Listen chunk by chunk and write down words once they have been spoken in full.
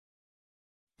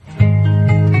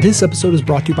This episode is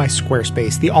brought to you by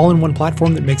Squarespace, the all-in-one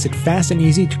platform that makes it fast and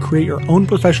easy to create your own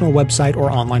professional website or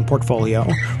online portfolio.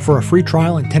 For a free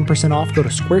trial and 10% off, go to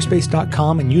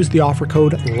squarespace.com and use the offer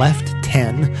code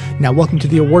LEFT10. Now, welcome to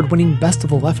the award-winning Best of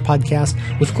the Left podcast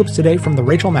with clips today from The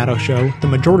Rachel Maddow Show, The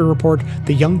Majority Report,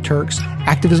 The Young Turks,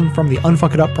 activism from the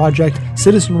Unfuck It Up Project,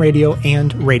 Citizen Radio,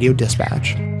 and Radio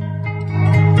Dispatch.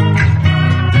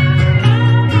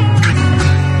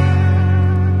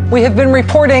 We have been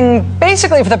reporting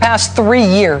basically for the past 3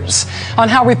 years on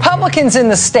how Republicans in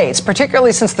the states,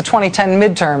 particularly since the 2010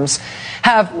 midterms,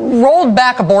 have rolled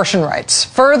back abortion rights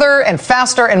further and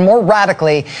faster and more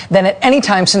radically than at any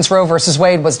time since Roe versus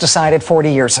Wade was decided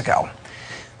 40 years ago.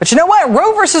 But you know what?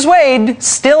 Roe versus Wade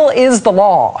still is the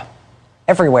law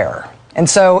everywhere. And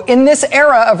so in this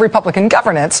era of Republican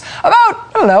governance, about,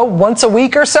 once a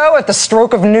week or so at the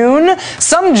stroke of noon,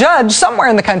 some judge somewhere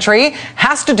in the country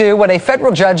has to do what a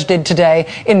federal judge did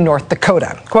today in North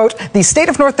Dakota. Quote, "The state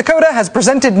of North Dakota has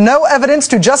presented no evidence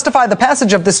to justify the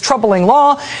passage of this troubling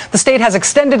law. The state has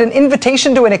extended an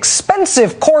invitation to an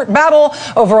expensive court battle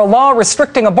over a law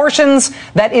restricting abortions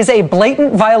that is a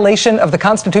blatant violation of the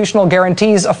constitutional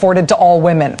guarantees afforded to all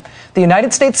women. The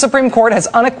United States Supreme Court has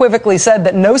unequivocally said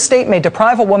that no state may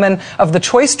deprive a woman of the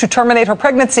choice to terminate her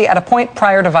pregnancy at a point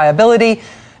prior to viability.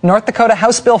 North Dakota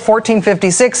House Bill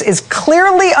 1456 is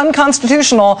clearly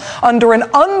unconstitutional under an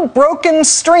unbroken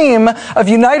stream of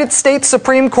United States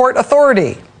Supreme Court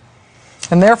authority.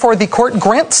 And therefore, the court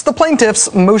grants the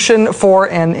plaintiffs' motion for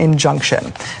an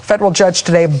injunction." Federal judge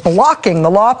today blocking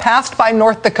the law passed by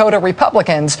North Dakota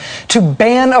Republicans to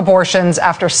ban abortions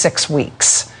after 6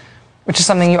 weeks, which is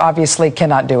something you obviously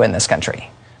cannot do in this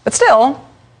country. But still,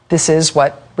 this is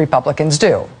what Republicans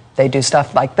do. They do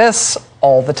stuff like this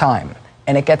all the time,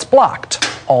 and it gets blocked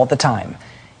all the time.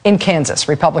 In Kansas,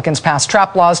 Republicans passed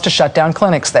trap laws to shut down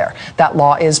clinics there. That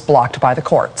law is blocked by the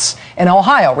courts. In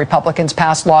Ohio, Republicans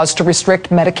passed laws to restrict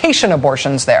medication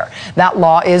abortions there. That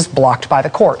law is blocked by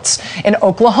the courts. In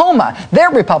Oklahoma,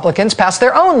 their Republicans passed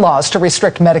their own laws to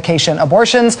restrict medication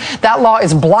abortions. That law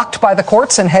is blocked by the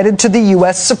courts and headed to the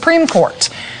U.S. Supreme Court.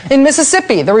 In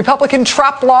Mississippi, the Republican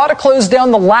trap law to close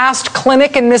down the last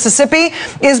clinic in Mississippi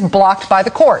is blocked by the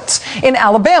courts. In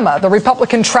Alabama, the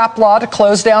Republican trap law to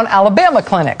close down Alabama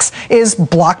clinics is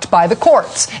blocked by the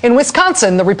courts. In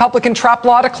Wisconsin, the Republican trap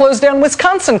law to close down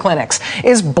Wisconsin clinics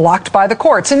is blocked by the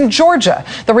courts. In Georgia,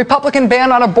 the Republican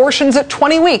ban on abortions at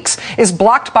 20 weeks is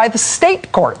blocked by the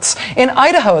state courts. In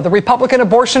Idaho, the Republican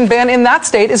abortion ban in that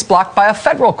state is blocked by a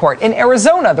federal court. In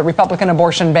Arizona, the Republican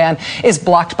abortion ban is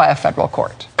blocked by a federal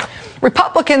court.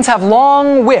 Republicans have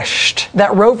long wished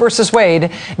that Roe versus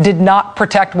Wade did not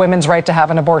protect women's right to have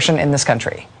an abortion in this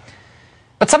country.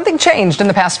 But something changed in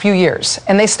the past few years,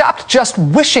 and they stopped just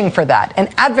wishing for that and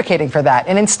advocating for that,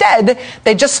 and instead,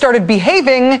 they just started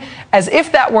behaving as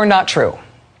if that were not true.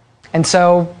 And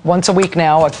so, once a week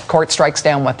now, a court strikes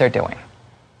down what they're doing.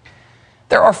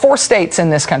 There are 4 states in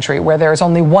this country where there is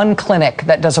only one clinic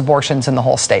that does abortions in the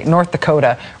whole state. North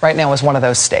Dakota right now is one of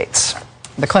those states.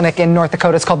 The clinic in North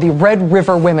Dakota is called the Red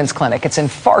River Women's Clinic. It's in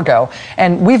Fargo,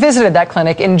 and we visited that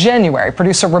clinic in January.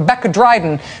 Producer Rebecca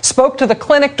Dryden spoke to the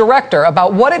clinic director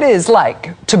about what it is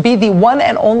like to be the one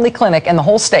and only clinic in the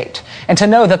whole state, and to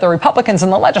know that the Republicans in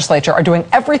the legislature are doing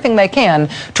everything they can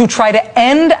to try to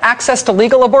end access to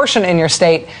legal abortion in your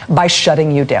state by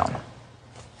shutting you down.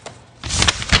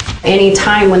 Any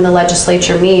time when the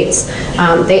legislature meets,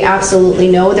 they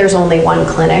absolutely know there's only one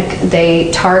clinic.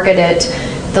 They target it.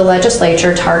 The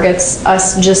legislature targets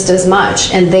us just as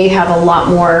much, and they have a lot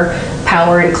more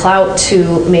power and clout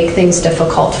to make things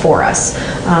difficult for us.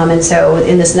 And so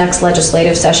in this next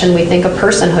legislative session, we think a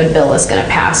personhood bill is going to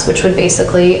pass, which would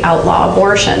basically outlaw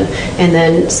abortion. And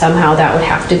then somehow that would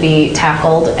have to be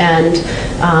tackled and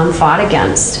fought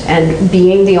against. And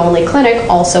being the only clinic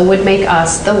also would make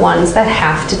us the ones that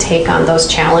have to take on those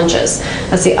challenges.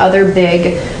 That's the other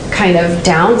big kind of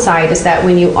downside, is that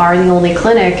when you are the only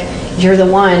clinic, you're the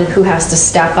one who has to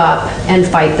step up and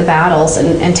fight the battles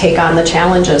and take on the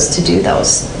challenges to do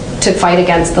those, to fight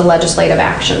against the legislative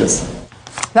actions.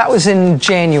 That was in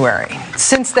January.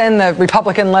 Since then, the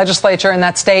Republican legislature in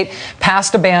that state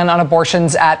passed a ban on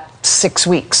abortions at 6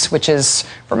 weeks, which is,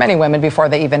 for many women, before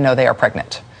they even know they are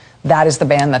pregnant. That is the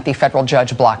ban that the federal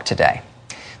judge blocked today.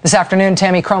 This afternoon,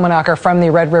 Tammy Kromenacher from the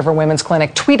Red River Women's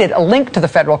Clinic tweeted a link to the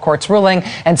federal court's ruling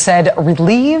and said,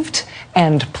 "Relieved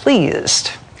and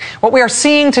pleased." What we are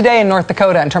seeing today in North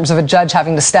Dakota in terms of a judge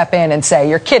having to step in and say,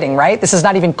 "You're kidding, right? This is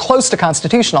not even close to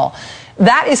constitutional,"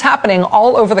 that is happening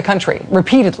all over the country,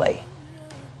 repeatedly.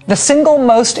 The single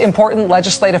most important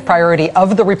legislative priority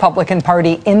of the Republican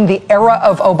Party in the era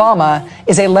of Obama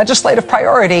is a legislative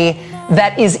priority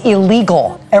that is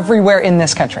illegal everywhere in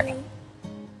this country.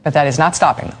 But that is not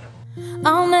stopping them.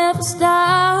 I'll never stop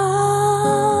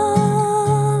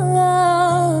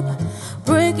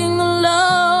breaking the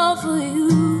law for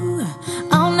you.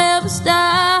 I'll never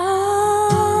stop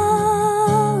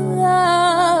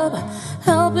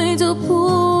helping to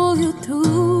pull you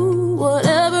through.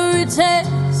 Whatever it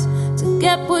takes to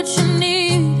get what you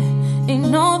need.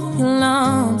 Ignore the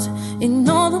alarms,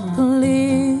 ignore the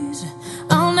police.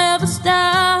 I'll never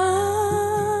stop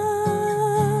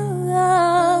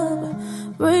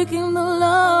breaking the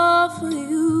law for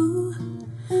you.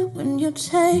 When you're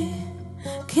taking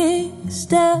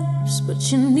steps,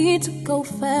 but you need to go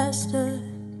faster.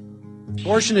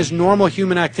 Abortion is normal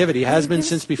human activity, has been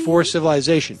since before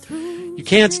civilization. You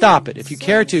can't stop it. If you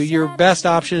care to, your best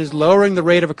option is lowering the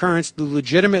rate of occurrence through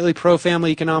legitimately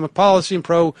pro-family economic policy and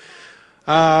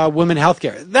pro-women health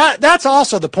care. That's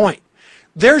also the point.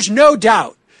 There's no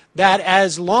doubt that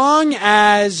as long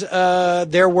as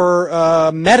there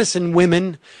were medicine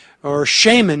women or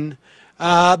shaman,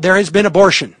 there has been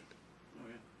abortion.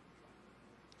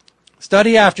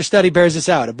 Study after study bears this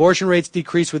out. Abortion rates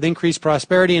decrease with increased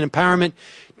prosperity and empowerment.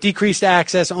 Decreased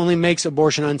access only makes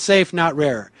abortion unsafe, not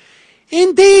rarer.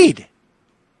 Indeed.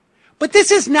 But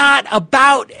this is not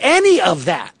about any of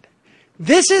that.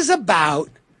 This is about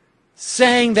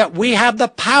saying that we have the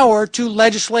power to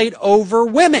legislate over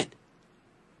women.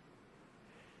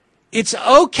 It's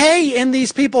okay in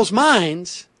these people's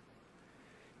minds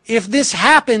if this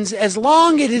happens as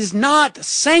long as it is not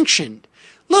sanctioned.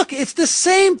 Look, it's the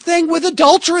same thing with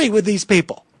adultery with these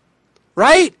people,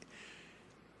 right?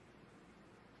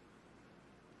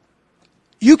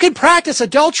 You can practice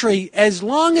adultery as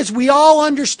long as we all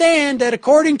understand that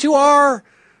according to our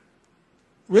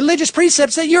religious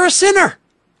precepts that you're a sinner.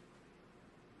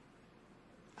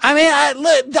 I mean,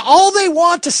 all they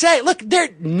want to say, look,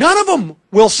 none of them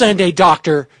will send a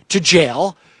doctor to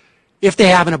jail if they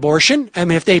have an abortion. I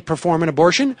mean, if they perform an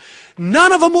abortion.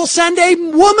 None of them will send a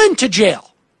woman to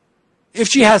jail if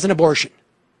she has an abortion.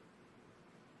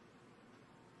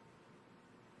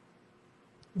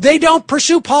 They don't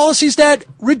pursue policies that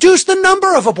reduce the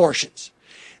number of abortions.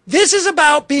 This is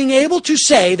about being able to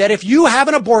say that if you have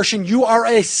an abortion, you are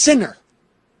a sinner.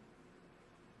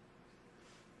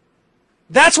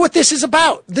 That's what this is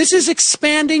about. This is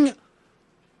expanding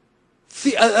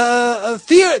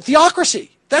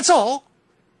theocracy. That's all.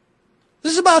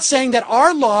 This is about saying that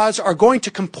our laws are going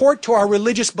to comport to our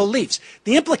religious beliefs.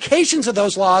 The implications of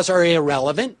those laws are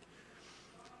irrelevant,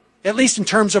 at least in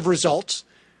terms of results.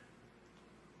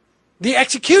 The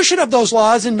execution of those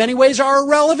laws in many ways are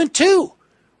irrelevant too.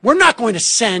 We're not going to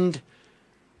send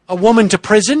a woman to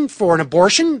prison for an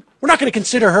abortion. We're not going to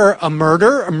consider her a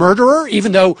murderer,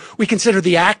 even though we consider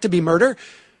the act to be murder.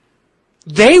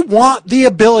 They want the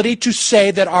ability to say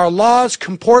that our laws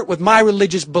comport with my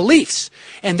religious beliefs,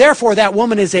 and therefore that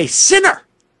woman is a sinner.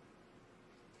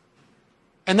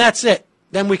 And that's it.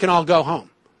 Then we can all go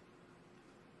home.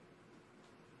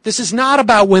 This is not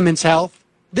about women's health.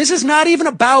 This is not even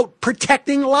about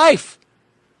protecting life.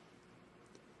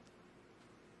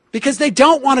 Because they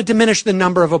don't want to diminish the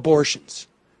number of abortions.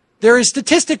 There's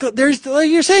statistics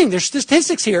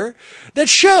here that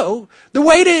show the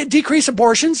way to decrease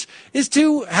abortions is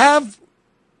to have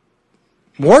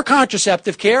more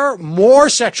contraceptive care, more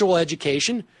sexual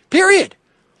education, period.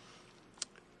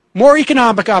 More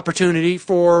economic opportunity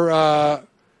for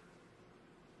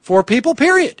people,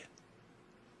 period.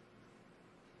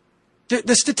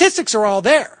 The statistics are all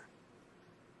there.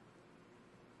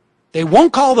 They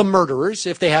won't call them murderers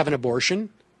if they have an abortion,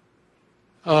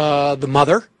 the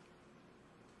mother.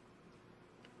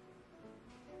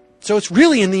 So it's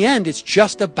really, in the end, it's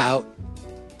just about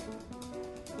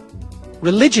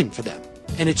religion for them.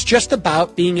 And it's just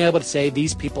about being able to say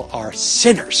these people are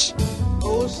sinners.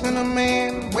 Oh, sinner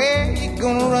man, where you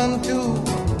gonna run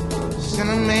to?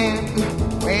 Sinner man,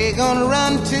 where you gonna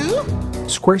run to?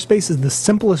 Squarespace is the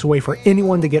simplest way for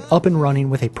anyone to get up and running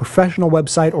with a professional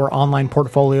website or online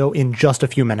portfolio in just a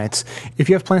few minutes. If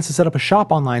you have plans to set up a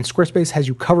shop online, Squarespace has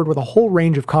you covered with a whole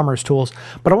range of commerce tools,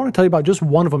 but I want to tell you about just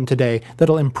one of them today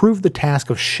that'll improve the task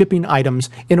of shipping items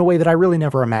in a way that I really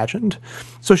never imagined.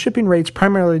 So shipping rates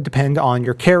primarily depend on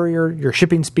your carrier, your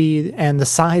shipping speed, and the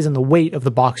size and the weight of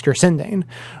the box you're sending.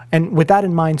 And with that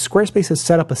in mind, Squarespace has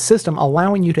set up a system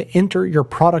allowing you to enter your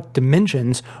product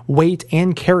dimensions, weight,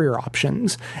 and carrier options.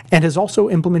 things, and has also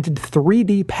implemented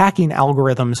 3D packing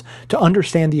algorithms to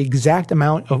understand the exact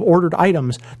amount of ordered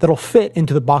items that'll fit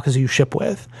into the boxes you ship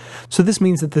with. So this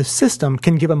means that the system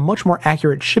can give a much more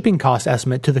accurate shipping cost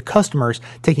estimate to the customers,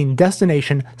 taking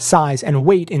destination, size, and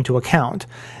weight into account.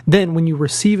 Then when you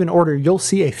receive an order, you'll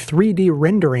see a 3D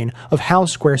rendering of how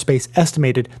Squarespace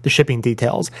estimated the shipping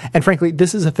details. And frankly,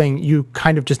 this is a thing you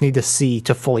kind of just need to see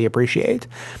to fully appreciate.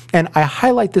 And I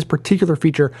highlight this particular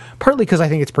feature partly because I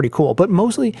think it's pretty cool, but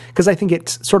mostly because I think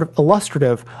it's sort of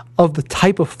illustrative of the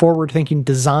type of forward-thinking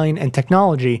design and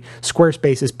technology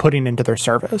Squarespace is putting into their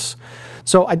service.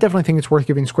 So I definitely think it's worth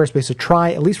giving Squarespace a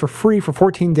try, at least for free for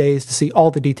 14 days to see all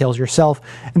the details yourself.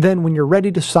 And then when you're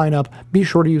ready to sign up, be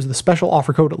sure to use the special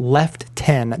offer code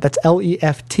LEFT10. That's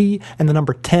LEFT and the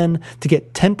number 10 to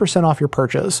get 10% off your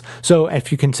purchase. So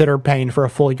if you consider paying for a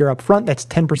full year up front, that's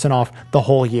 10% off the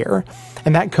whole year.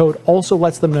 And that code also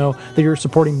lets them know that you're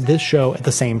supporting this show at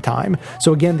the same time.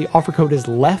 So again, the offer code is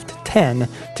LEFT10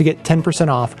 to get 10%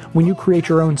 off when you create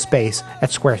your own space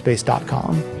at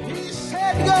squarespace.com.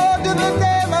 Go to the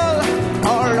devil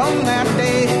all on that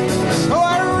day. So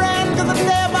I ran to the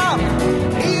devil.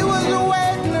 He was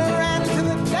waiting, I ran to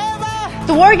the devil.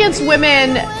 The war against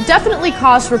women definitely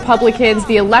cost Republicans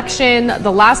the election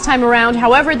the last time around.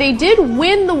 However, they did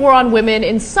win the war on women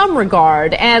in some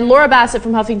regard. And Laura Bassett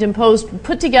from Huffington Post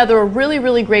put together a really,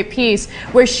 really great piece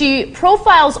where she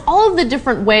profiles all of the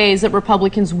different ways that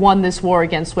Republicans won this war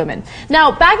against women.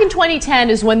 Now, back in 2010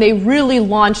 is when they really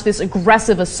launched this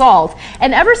aggressive assault.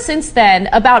 And ever since then,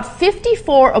 about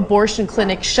 54 abortion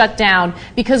clinics shut down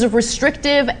because of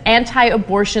restrictive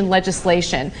anti-abortion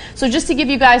legislation. So just to give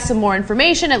you guys some more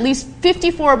information, at least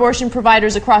 54 abortion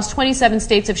providers across 27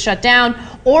 states have shut down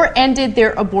or ended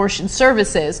their abortion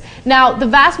services. Now, the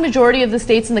vast majority of the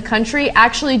states in the country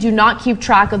actually do not keep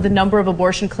track of the number of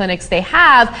abortion clinics they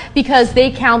have because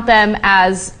they count them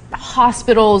as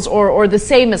hospitals or the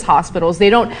same as hospitals. They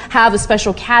don't have a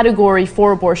special category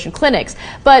for abortion clinics.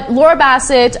 But Laura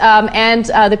Bassett and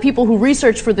the people who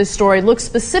researched for this story looked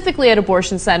specifically at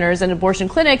abortion centers and abortion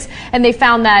clinics, and they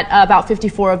found that about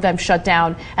 54 of them shut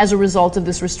down as a result of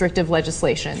this restrictive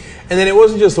legislation. And then it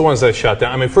wasn't just the ones that shut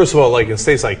down. I mean, first of all, like in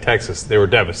states like Texas, they were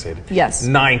devastated. Yes.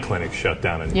 9 clinics shut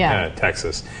down in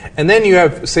Texas. And then you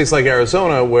have states like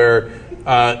Arizona where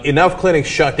enough clinics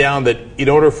shut down that in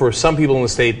order for some people in the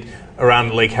state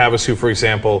around Lake Havasu, for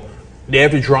example, they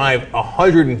have to drive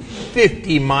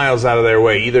 150 miles out of their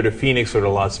way, either to Phoenix or to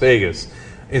Las Vegas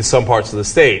in some parts of the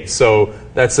state. So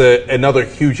that's another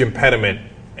huge impediment.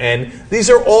 And these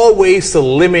are all ways to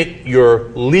limit your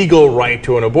legal right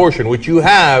to an abortion, which you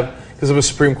have because of a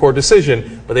Supreme Court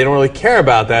decision, but they don't really care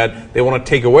about that. They want to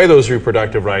take away those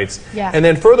reproductive rights. Yeah. And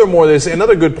then furthermore, there's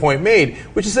another good point made,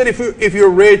 which is that if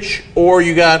you're rich or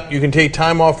you can take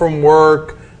time off from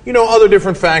work, other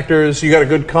different factors, you got a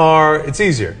good car, it's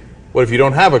easier. What if you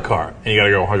don't have a car and you got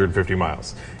to go 150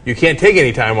 miles? You can't take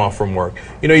any time off from work.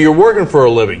 You're working for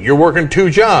a living. You're working 2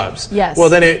 jobs. Yes. Well,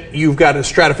 then you've got a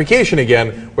stratification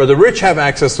again where the rich have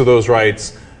access to those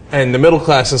rights and the middle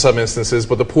class in some instances,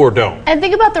 but the poor don't. And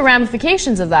think about the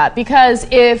ramifications of that, because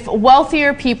if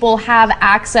wealthier people have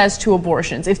access to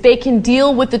abortions, if they can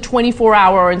deal with the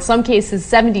 24-hour, or in some cases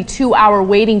 72-hour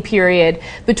waiting period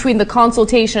between the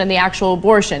consultation and the actual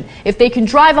abortion, if they can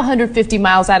drive 150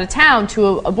 miles out of town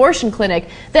to an abortion clinic,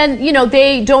 then,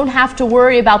 they don't have to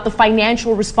worry about the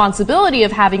financial responsibility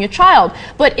of having a child.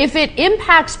 But if it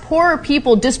impacts poorer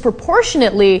people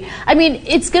disproportionately, I mean,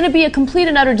 it's going to be a complete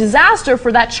and utter disaster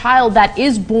for that child that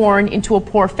is born into a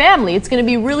poor family. It's going to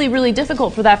be really, really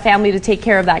difficult for that family to take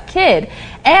care of that kid.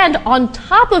 And on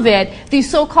top of it, these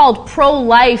so-called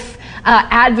pro-life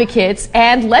advocates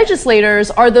and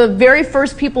legislators are the very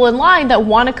first people in line that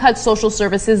want to cut social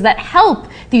services that help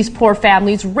these poor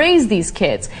families raise these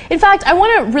kids. In fact, I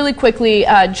want to really quickly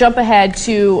jump ahead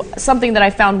to something that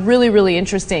I found really, really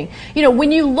interesting.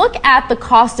 When you look at the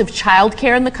cost of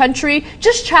childcare in the country,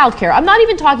 just childcare, I'm not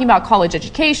even talking about college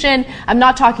education, I'm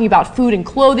not talking about food and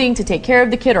clothing to take care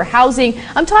of the kid or housing,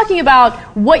 I'm talking about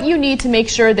what you need to make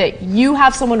sure that you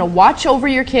have someone to watch over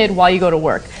your kid while you go to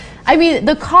work. I mean,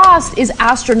 the cost is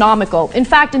astronomical. In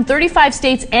fact, in 35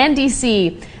 states and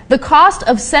D.C., the cost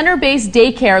of center-based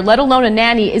daycare, let alone a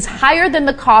nanny, is higher than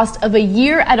the cost of a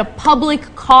year at a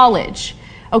public college.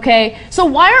 Okay? So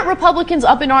why aren't Republicans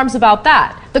up in arms about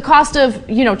that? The cost of,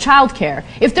 childcare.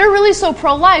 If they're really so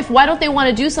pro-life, why don't they want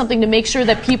to do something to make sure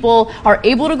that people are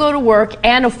able to go to work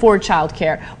and afford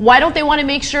childcare? Why don't they want to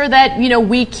make sure that,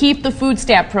 we keep the food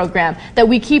stamp program, that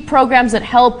we keep programs that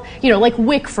help, like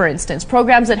WIC, for instance,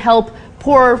 programs that help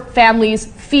poor families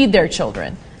feed their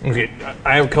children? Okay,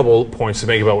 I have a couple points to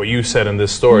make about what you said in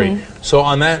this story. So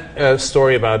on that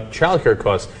story about childcare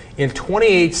costs, in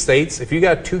 28 states, if you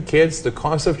got 2 kids, the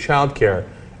cost of childcare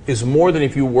is more than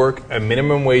if you work a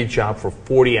minimum wage job for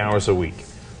 40 hours a week.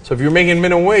 So if you're making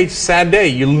minimum wage, sad day,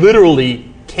 you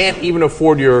literally can't even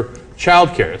afford your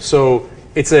childcare. So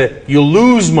you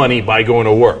lose money by going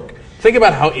to work. Think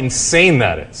about how insane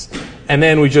that is. And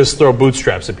then we just throw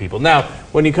bootstraps at people. Now,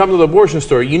 when you come to the abortion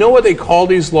story, you know what they call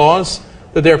these laws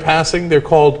that they're passing? They're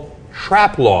called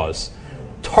TRAP laws,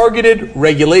 Targeted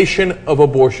Regulation of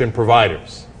Abortion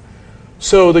Providers.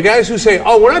 So the guys who say,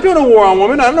 oh, we're not doing a war on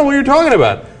women, I don't know what you're talking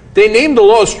about. They named the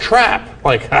laws TRAP.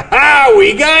 Like, ha-ha,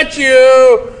 we got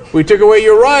you. We took away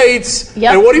your rights.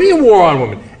 Yep. And what do you mean war on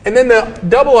women? And then the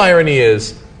double irony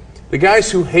is, the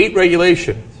guys who hate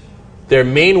regulation, their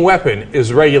main weapon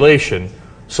is regulation.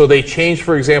 So they change,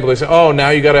 for example, they say, oh, now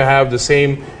you got to have the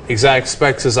same exact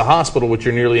specs as a hospital, which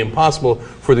are nearly impossible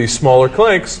for these smaller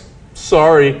clinics.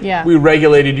 Sorry, we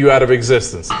regulated you out of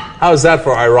existence. How is that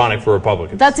for ironic for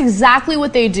Republicans? That's exactly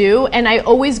what they do, and I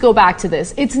always go back to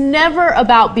this. It's never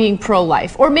about being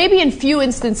pro-life, or maybe in few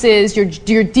instances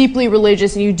you're deeply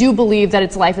religious and you do believe that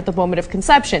it's life at the moment of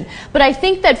conception. But I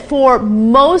think that for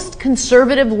most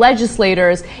conservative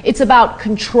legislators, it's about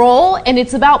control and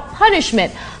it's about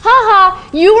punishment.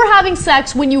 You were having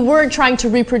sex when you weren't trying to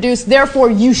reproduce, therefore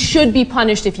you should be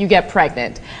punished if you get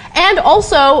pregnant. And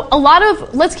also,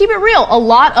 let's keep it real, a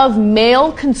lot of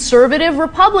male conservative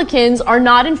Republicans are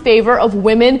not in favor of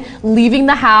women leaving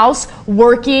the house,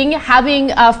 working, having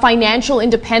financial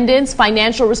independence,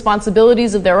 financial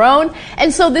responsibilities of their own.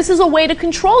 And so this is a way to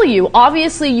control you.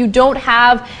 Obviously, you don't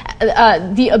have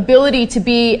the ability to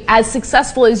be as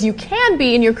successful as you can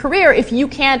be in your career if you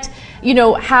can't,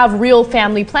 have real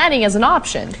family planning as an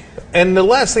option. And the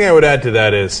last thing I would add to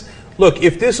that is, look,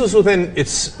 if this was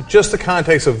it's just the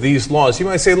context of these laws, you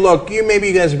might say, look, maybe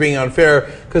you guys are being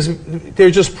unfair because they're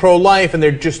just pro-life and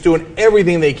they're just doing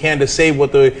everything they can to save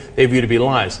what they view to be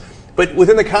lies. But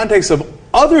within the context of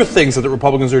other things that the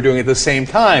Republicans are doing at the same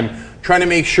time, trying to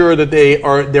make sure that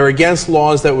they're against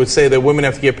laws that would say that women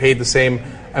have to get paid the same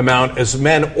amount as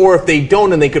men, or if they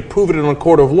don't and they could prove it in a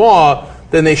court of law,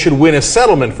 then they should win a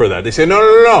settlement for that. They say,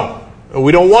 no.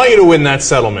 We don't want you to win that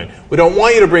settlement. We don't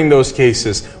want you to bring those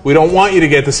cases. We don't want you to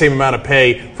get the same amount of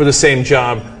pay for the same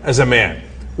job as a man.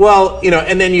 Well,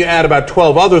 and then you add about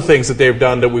 12 other things that they've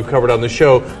done that we've covered on the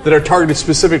show that are targeted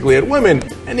specifically at women,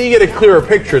 and then you get a clearer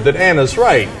picture that Anna's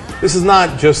right. This is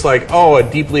not just like, a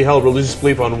deeply held religious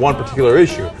belief on one particular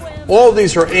issue. All of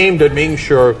these are aimed at making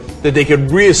sure that they can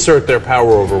reassert their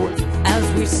power over women. As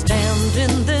we stand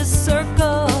in this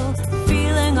circle,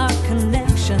 feeling our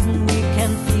connection, we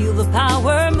can feel the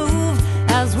power move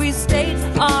as we state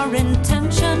our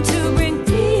intention to bring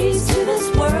peace to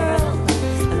this world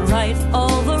and right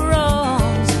all the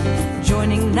wrongs.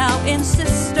 Joining now in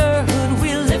sisterhood,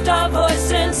 we lift our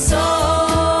voice in song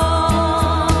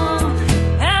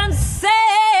and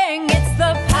sing. It's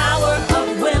the power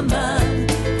of women.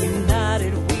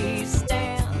 United we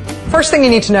stand. First thing you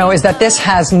need to know is that this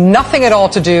has nothing at all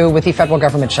to do with the federal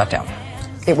government shutdown.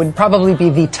 It would probably be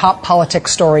the top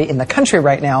politics story in the country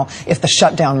right now if the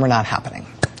shutdown were not happening.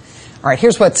 All right,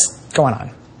 here's what's going on.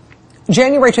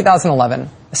 January 2011,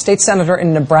 a state senator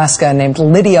in Nebraska named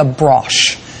Lydia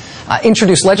Brosh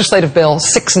introduced legislative bill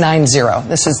 690.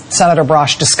 This is Senator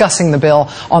Brosh discussing the bill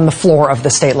on the floor of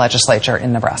the state legislature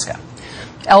in Nebraska.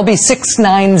 LB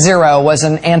 690 was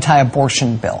an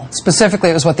anti-abortion bill.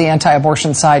 Specifically, it was what the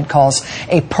anti-abortion side calls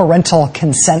a parental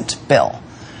consent bill.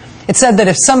 It said that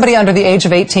if somebody under the age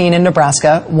of 18 in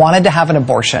Nebraska wanted to have an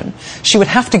abortion, she would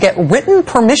have to get written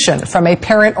permission from a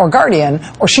parent or guardian,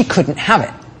 or she couldn't have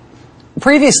it.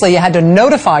 Previously, you had to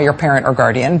notify your parent or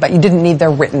guardian, but you didn't need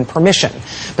their written permission.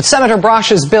 But Senator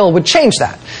Brosh's bill would change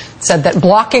that. It said that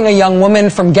blocking a young woman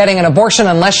from getting an abortion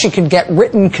unless she could get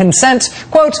written consent,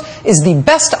 quote, is the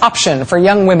best option for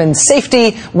young women's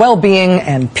safety, well-being,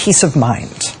 and peace of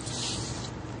mind.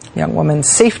 Young women's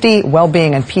safety,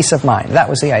 well-being, and peace of mind. That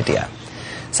was the idea.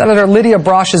 Senator Lydia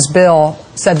Brosh's bill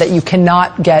said that you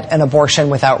cannot get an abortion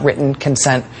without written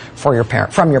consent from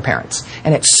your parents.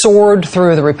 And it soared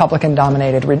through the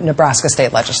Republican-dominated Nebraska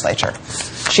state legislature.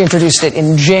 She introduced it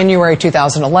in January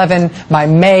 2011. By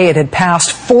May, it had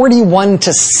passed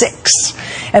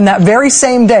 41-6. And that very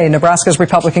same day, Nebraska's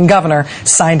Republican governor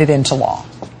signed it into law.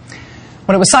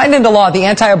 When it was signed into law, the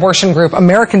anti-abortion group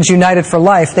Americans United for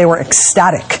Life, they were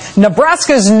ecstatic.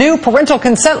 Nebraska's new parental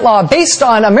consent law based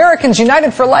on Americans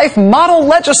United for Life model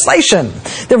legislation.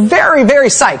 They're very, very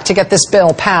psyched to get this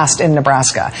bill passed in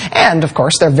Nebraska. And, of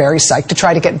course, they're very psyched to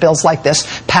try to get bills like this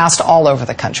passed all over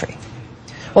the country.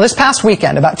 Well, this past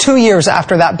weekend, about 2 years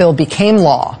after that bill became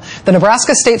law, the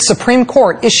Nebraska State Supreme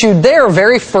Court issued their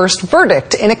very first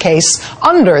verdict in a case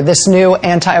under this new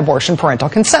anti-abortion parental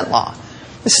consent law.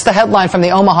 This is the headline from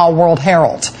the Omaha World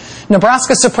Herald.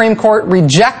 Nebraska Supreme Court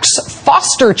rejects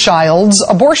foster child's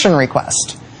abortion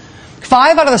request.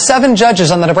 5 out of the 7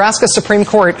 judges on the Nebraska Supreme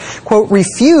Court, quote,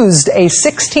 refused a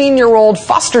 16-year-old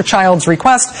foster child's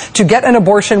request to get an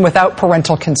abortion without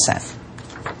parental consent.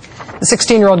 The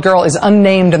 16-year-old girl is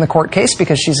unnamed in the court case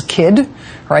because she's a kid.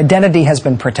 Her identity has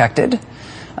been protected.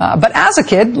 But as a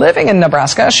kid living in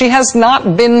Nebraska, she has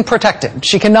not been protected.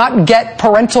 She cannot get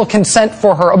parental consent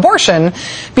for her abortion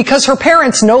because her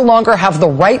parents no longer have the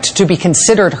right to be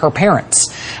considered her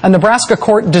parents. A Nebraska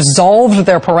court dissolved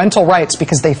their parental rights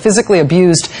because they physically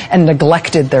abused and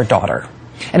neglected their daughter.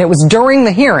 And it was during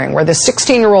the hearing where this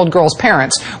 16-year-old girl's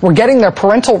parents were getting their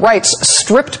parental rights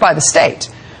stripped by the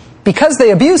state because they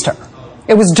abused her.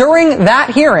 It was during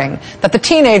that hearing that the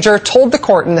teenager told the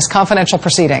court in this confidential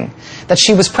proceeding that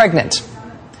she was pregnant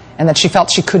and that she felt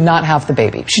she could not have the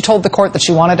baby. She told the court that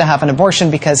she wanted to have an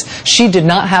abortion because she did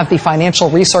not have the financial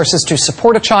resources to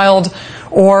support a child,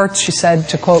 or, she said,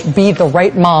 to, quote, be the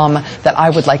right mom that I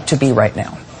would like to be right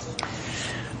now.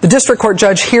 The district court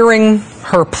judge, hearing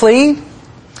her plea,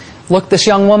 looked this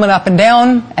young woman up and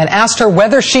down and asked her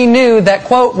whether she knew that,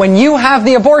 quote, when you have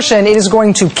the abortion, it is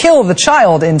going to kill the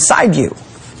child inside you.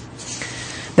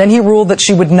 Then he ruled that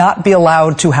she would not be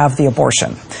allowed to have the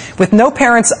abortion. With no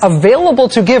parents available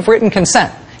to give written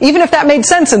consent, even if that made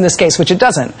sense in this case, which it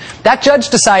doesn't, that judge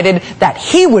decided that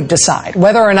he would decide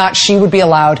whether or not she would be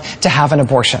allowed to have an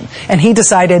abortion. And he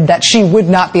decided that she would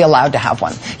not be allowed to have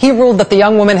one. He ruled that the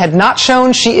young woman had not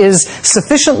shown she is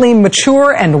sufficiently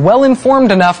mature and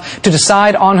well-informed enough to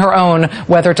decide on her own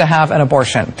whether to have an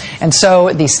abortion. And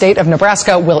so the state of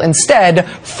Nebraska will instead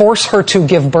force her to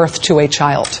give birth to a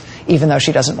child, even though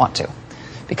she doesn't want to,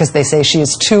 because they say she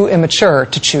is too immature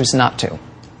to choose not to.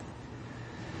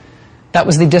 That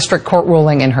was the district court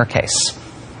ruling in her case.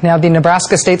 Now, the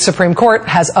Nebraska State Supreme Court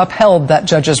has upheld that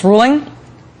judge's ruling,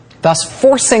 thus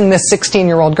forcing this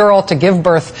 16-year-old girl to give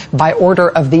birth by order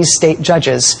of these state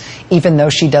judges, even though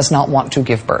she does not want to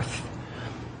give birth.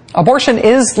 Abortion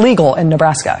is legal in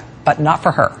Nebraska, but not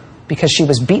for her, because she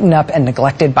was beaten up and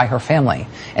neglected by her family.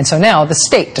 And so now the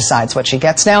state decides what she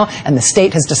gets now, and the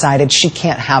state has decided she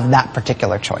can't have that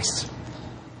particular choice.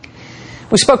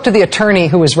 We spoke to the attorney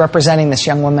who was representing this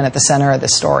young woman at the center of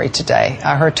this story today.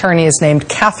 Her attorney is named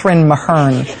Catherine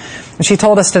Mahern. And she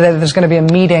told us today that there's going to be a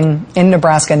meeting in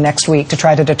Nebraska next week to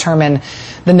try to determine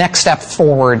the next step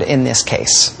forward in this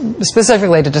case,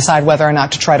 specifically to decide whether or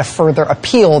not to try to further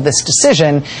appeal this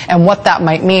decision and what that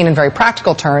might mean in very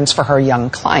practical terms for her young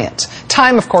client.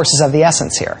 Time, of course, is of the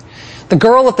essence here. The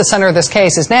girl at the center of this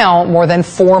case is now more than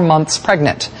 4 months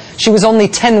pregnant. She was only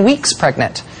 10 weeks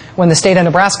pregnant when the state of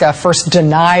Nebraska first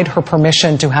denied her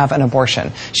permission to have an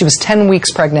abortion. She was 10 weeks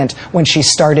pregnant when she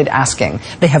started asking.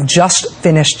 They have just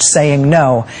finished saying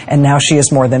no, and now she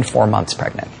is more than 4 months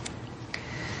pregnant.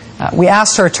 We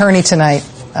asked her attorney tonight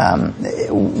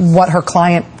what her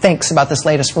client thinks about this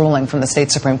latest ruling from the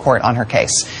state Supreme Court on her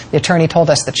case. The attorney told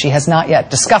us that she has not yet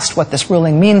discussed what this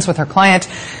ruling means with her client.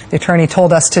 The attorney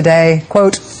told us today,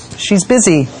 quote, she's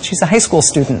busy. She's a high school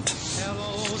student.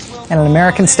 And an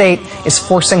American state is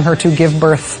forcing her to give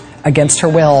birth against her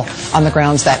will on the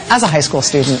grounds that, as a high school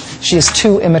student, she is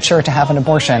too immature to have an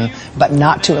abortion, but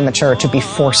not too immature to be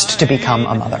forced to become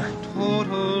a mother.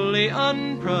 Totally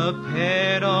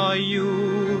unprepared are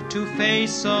you to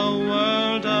face a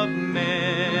world of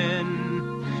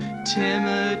men.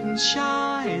 Timid and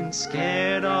shy and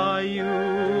scared are you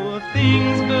of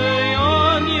things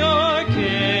beyond your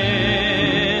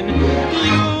ken.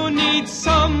 You need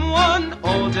someone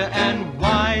older and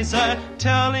wiser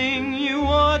telling you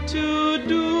what to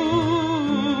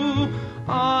do.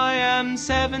 I am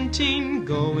 17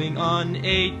 going on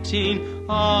 18.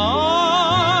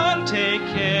 I'll take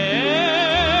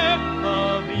care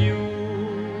of you.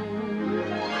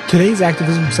 Today's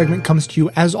activism segment comes to you,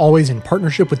 as always, in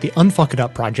partnership with the Unfuck It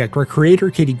Up Project, where creator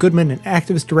Katie Goodman and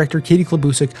activist director Katie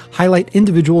Klabusik highlight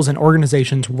individuals and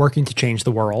organizations working to change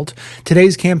the world.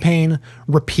 Today's campaign,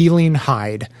 Repealing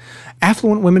Hyde.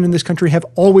 Affluent women in this country have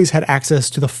always had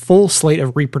access to the full slate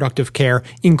of reproductive care,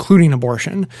 including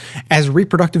abortion. As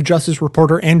reproductive justice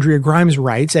reporter Andrea Grimes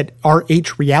writes at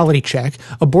RH Reality Check,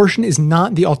 abortion is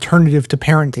not the alternative to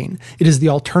parenting. It is the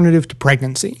alternative to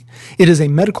pregnancy. It is a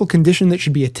medical condition that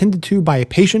should be attended to by a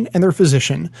patient and their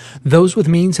physician. Those with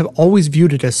means have always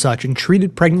viewed it as such and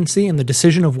treated pregnancy and the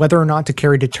decision of whether or not to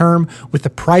carry to term with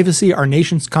the privacy our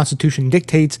nation's Constitution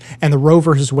dictates and the Roe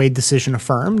v. Wade decision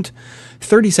affirmed.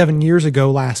 37 years years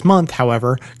ago last month,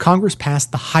 however, Congress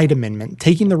passed the Hyde Amendment,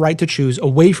 taking the right to choose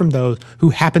away from those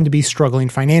who happen to be struggling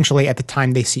financially at the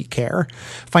time they seek care.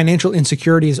 Financial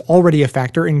insecurity is already a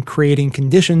factor in creating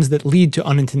conditions that lead to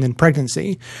unintended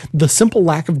pregnancy. The simple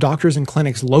lack of doctors and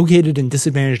clinics located in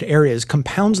disadvantaged areas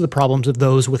compounds the problems of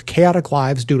those with chaotic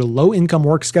lives due to low-income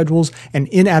work schedules and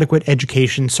inadequate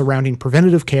education surrounding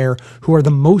preventative care who are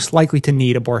the most likely to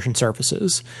need abortion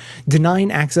services. Denying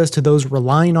access to those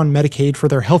relying on Medicaid for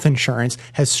their health insurance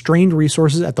has strained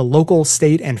resources at the local,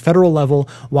 state, and federal level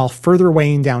while further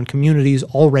weighing down communities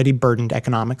already burdened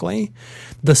economically.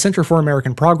 The Center for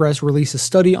American Progress released a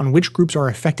study on which groups are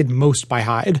affected most by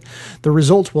Hyde. The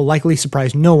results will likely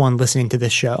surprise no one listening to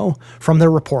this show. From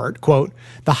their report, quote,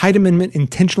 "The Hyde Amendment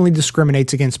intentionally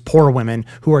discriminates against poor women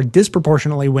who are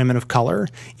disproportionately women of color.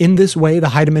 In this way, the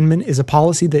Hyde Amendment is a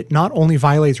policy that not only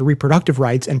violates reproductive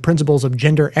rights and principles of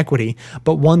gender equity,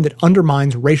 but one that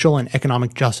undermines racial and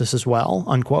economic justice as well,"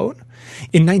 unquote.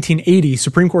 In 1980,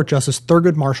 Supreme Court Justice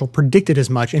Thurgood Marshall predicted as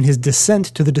much in his dissent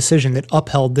to the decision that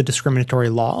upheld the discriminatory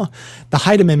law. The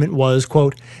Hyde Amendment was,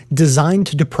 quote, "designed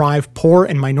to deprive poor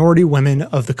and minority women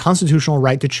of the constitutional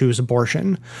right to choose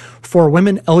abortion. For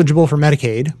women eligible for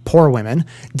Medicaid, poor women,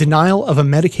 denial of a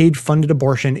Medicaid-funded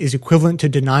abortion is equivalent to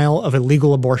denial of a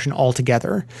legal abortion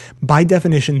altogether. By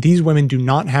definition, these women do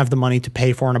not have the money to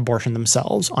pay for an abortion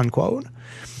themselves," unquote.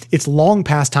 It's long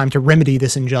past time to remedy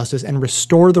this injustice and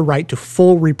restore the right to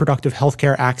full reproductive health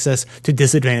care access to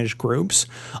disadvantaged groups.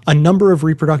 A number of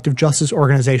reproductive justice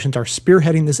organizations are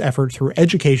spearheading this effort through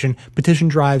education, petition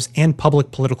drives, and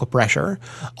public political pressure.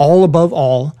 All above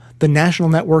all, the National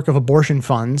Network of Abortion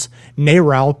Funds,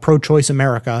 NARAL, Pro-Choice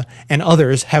America, and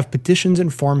others have petitions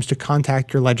and forms to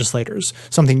contact your legislators,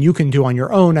 something you can do on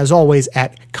your own, as always,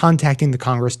 at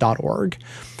contactingthecongress.org.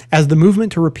 As the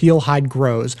movement to repeal Hyde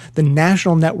grows, the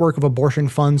National Network of Abortion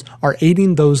Funds are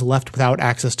aiding those left without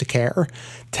access to care.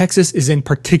 Texas is in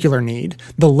particular need.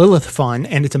 The Lilith Fund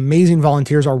and its amazing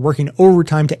volunteers are working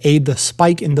overtime to aid the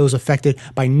spike in those affected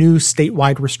by new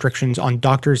statewide restrictions on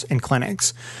doctors and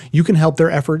clinics. You can help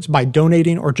their efforts by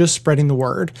donating or just spreading the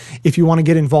word. If you want to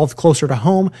get involved closer to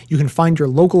home, you can find your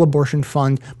local abortion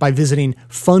fund by visiting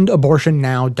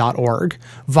fundabortionnow.org.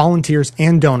 Volunteers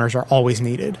and donors are always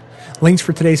needed. Links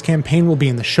for today's campaign will be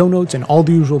in the show notes and all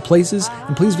the usual places,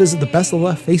 and please visit the Best of the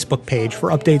Left Facebook page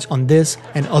for updates on this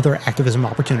and other activism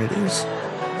opportunities.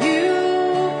 You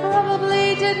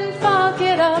probably didn't fuck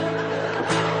it up,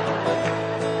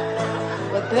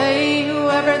 but they,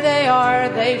 whoever they are,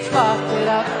 they fucked it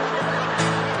up.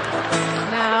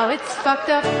 Now it's fucked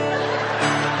up.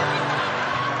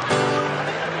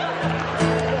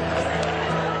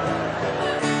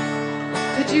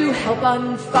 Could you help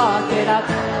unfuck it up?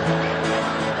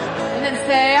 And then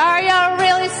say, are you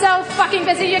really so fucking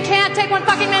busy you can't take one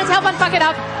fucking minute to help unfuck it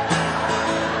up?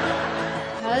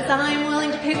 Because I'm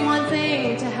willing to pick one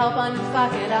thing to help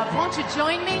unfuck it up. Won't you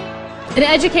join me? An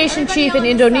education chief in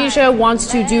Indonesia wants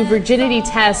to do virginity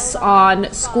tests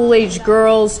on school-age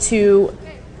girls to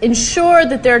ensure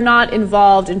that they're not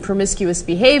involved in promiscuous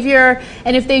behavior,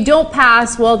 and if they don't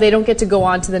pass, well, they don't get to go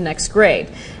on to the next grade.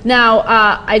 Now,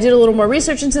 I did a little more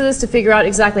research into this to figure out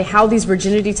exactly how these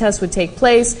virginity tests would take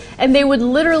place, and they would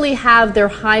literally have their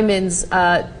hymens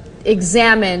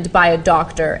examined by a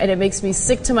doctor, and it makes me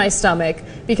sick to my stomach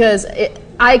because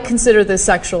I consider this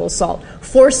sexual assault.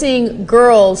 Forcing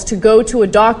girls to go to a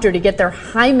doctor to get their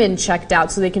hymen checked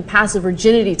out so they can pass a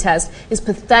virginity test is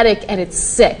pathetic and it's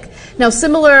sick. Now,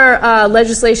 similar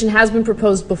legislation has been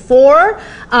proposed before,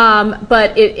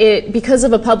 but because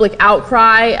of a public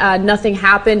outcry, nothing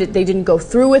happened. They didn't go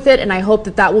through with it, and I hope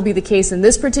that that will be the case in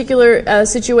this particular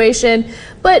situation.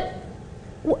 But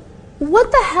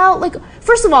what the hell? Like,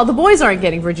 first of all, the boys aren't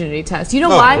getting virginity tests. You know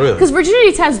why? Because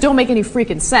virginity tests don't make any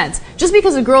freaking sense. Just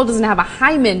because a girl doesn't have a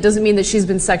hymen doesn't mean that she's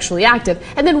been sexually active.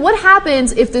 And then what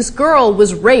happens if this girl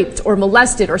was raped or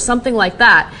molested or something like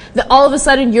that? That all of a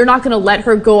sudden you're not going to let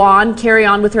her carry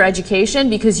on with her education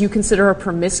because you consider her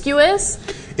promiscuous?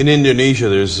 In Indonesia,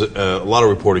 there's a lot of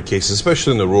reported cases,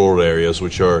 especially in the rural areas,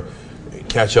 which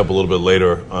catch up a little bit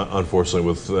later, unfortunately,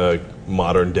 with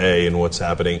modern day and what's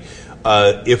happening.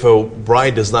 If a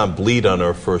bride does not bleed on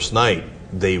her first night,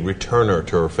 they return her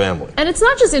to her family. And it's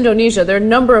not just Indonesia. There are a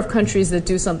number of countries that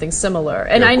do something similar.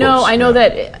 And I know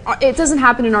that it doesn't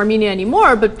happen in Armenia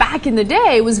anymore, but back in the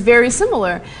day, it was very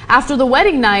similar. After the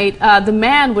wedding night, the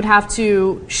man would have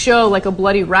to show like a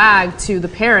bloody rag to the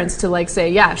parents to like say,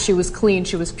 yeah, she was clean,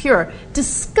 she was pure.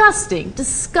 Disgusting,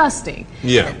 disgusting.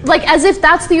 Yeah. Like as if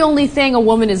that's the only thing a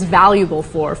woman is valuable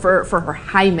for her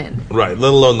hymen. Right,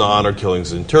 let alone the honor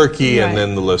killings in Turkey, and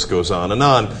then the list goes on and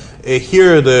on.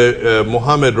 Here, the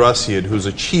Mohammed Rashid, who's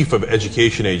a chief of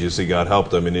education agency, God help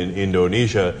them, in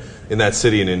Indonesia, in that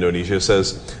city in Indonesia,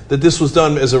 says that this was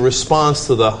done as a response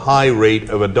to the high rate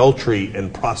of adultery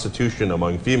and prostitution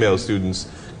among female students.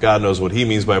 God knows what he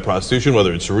means by prostitution,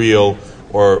 whether it's real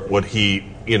or what he,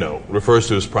 refers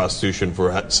to as prostitution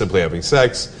for simply having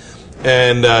sex.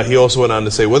 And he also went on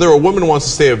to say, whether a woman wants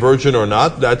to stay a virgin or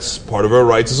not, that's part of her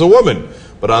rights as a woman.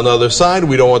 But on the other side,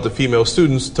 we don't want the female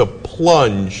students to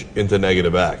plunge into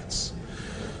negative acts.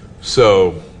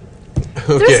 So,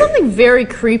 okay. There's something very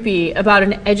creepy about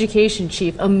an education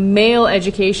chief, a male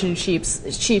education chief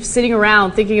sitting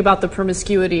around thinking about the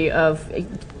promiscuity of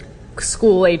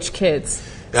school-age kids.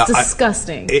 It's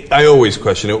disgusting. I always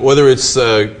question it, whether it's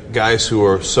guys who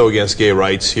are so against gay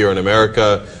rights here in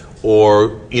America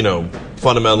or,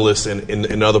 fundamentalists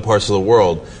in other parts of the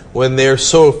world. When they're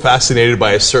so fascinated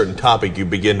by a certain topic, you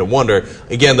begin to wonder.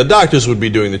 Again, the doctors would be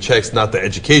doing the checks, not the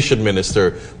education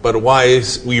minister. But why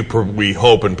is we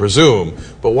hope and presume?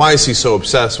 But why is he so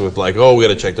obsessed with we got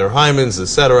to check their hymens,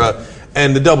 etc.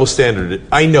 And the double standard.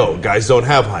 I know guys don't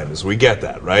have hymens. We get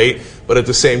that, right? But at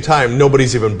the same time,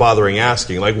 nobody's even bothering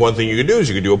asking. One thing you could do is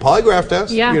you could do a polygraph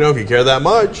test. Yeah. If you care that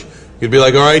much. You'd be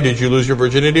like, all right, did you lose your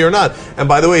virginity or not? And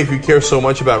by the way, if you care so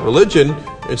much about religion,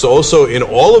 it's also in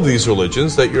all of these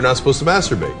religions that you're not supposed to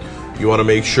masturbate. You want to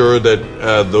make sure that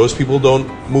those people don't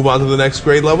move on to the next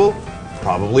grade level?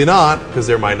 Probably not, because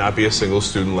there might not be a single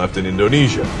student left in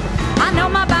Indonesia. I know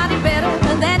my body better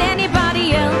than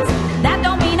anybody else. That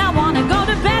don't mean I want to go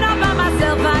to bed all by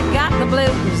myself. I got the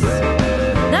blues,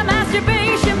 the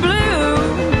masturbation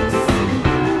blues.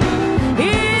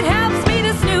 It helps me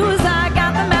to snooze. I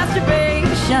got the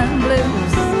masturbation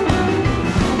blues.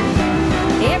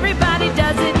 Everybody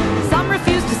does it. Some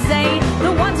refuse to say.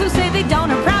 The ones who say they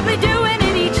don't are probably doing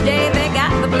it each day. They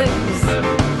got the blues,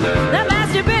 the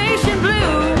masturbation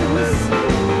blues.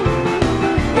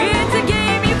 It's a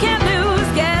game you can't lose.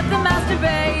 Get the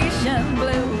masturbation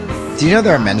blues. Do you know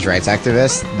there are men's rights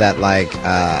activists that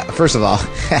first of all,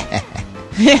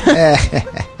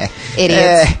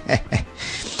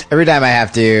 idiots. Every time I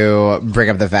have to bring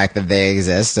up the fact that they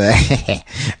exist,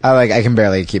 I can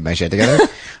barely keep my shit together.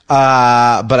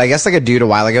 But I guess a dude a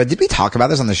while ago, did we talk about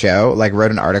this on the show?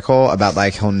 Wrote an article about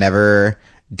he'll never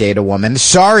date a woman.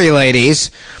 Sorry,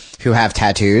 ladies who have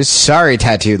tattoos. Sorry,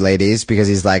 tattooed ladies, because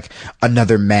he's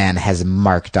another man has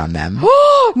marked on them.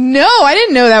 No, I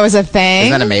didn't know that was a thing.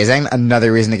 Isn't that amazing?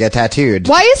 Another reason to get tattooed.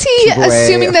 Why is he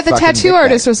assuming that the tattoo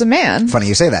artist was a man? Funny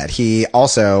you say that. He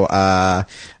also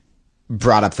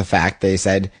brought up the fact they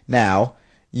said, now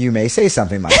you may say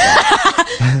something like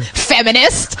that.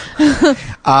 Feminist.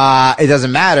 It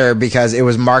doesn't matter because it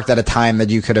was marked at a time that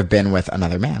you could have been with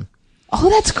another man. Oh,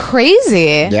 that's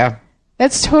crazy. Yeah.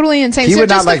 That's totally insane. He so would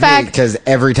just not the like me because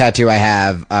every tattoo I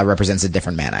have represents a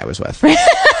different man I was with.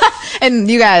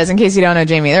 And you guys, in case you don't know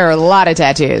Jamie, there are a lot of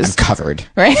tattoos. I'm covered.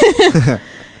 Right?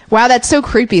 Wow, that's so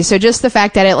creepy. So just the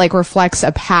fact that it reflects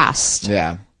a past.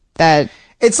 Yeah. That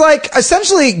it's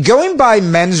essentially going by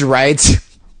men's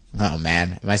rights. Oh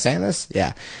man, am I saying this?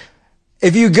 Yeah.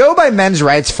 If you go by men's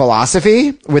rights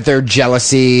philosophy with their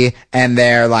jealousy and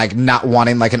their not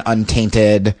wanting an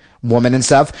untainted woman and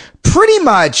stuff, pretty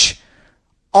much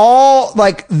all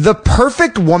the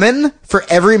perfect woman for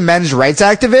every men's rights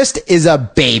activist is a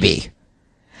baby.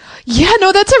 Yeah,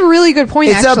 no, that's a really good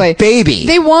point. It's actually. A baby.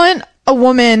 They want a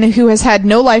woman who has had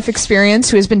no life experience,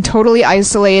 who has been totally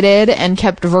isolated and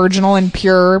kept virginal and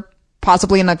pure,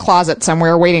 possibly in a closet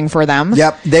somewhere waiting for them.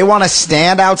 Yep. They want to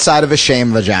stand outside of a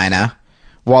shame vagina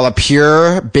while a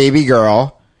pure baby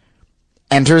girl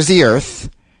enters the earth,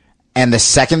 and the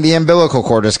second the umbilical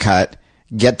cord is cut,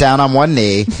 get down on one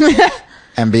knee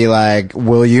and be like,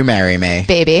 will you marry me?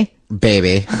 Baby.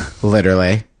 Baby.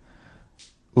 Literally.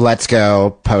 Let's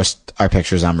go post our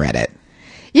pictures on Reddit.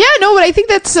 Yeah, no, but I think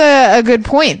that's a good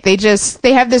point. They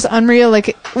have this unreal,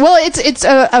 it's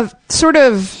a sort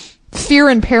of fear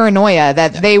and paranoia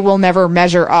that they will never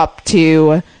measure up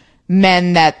to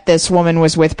men that this woman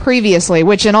was with previously,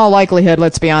 which in all likelihood,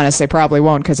 let's be honest, they probably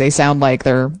won't because they sound like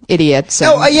they're idiots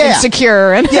and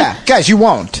insecure. And yeah, guys, you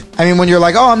won't. I mean, when you're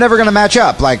I'm never going to match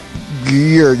up,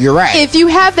 you're right. If you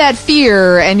have that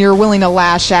fear and you're willing to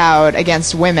lash out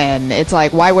against women, it's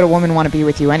why would a woman want to be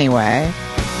with you anyway?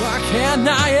 Why can't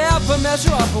I ever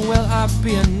measure up? Or will I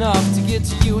be enough to get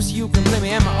to you so you can play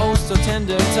me and my oh so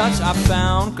tender touch? I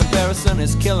found comparison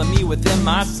is killing me within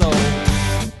my soul.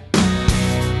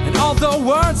 And all the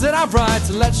words that I write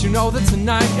to let you know that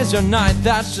tonight is your night,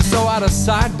 that's just so out of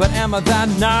sight. But am I that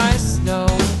nice? No,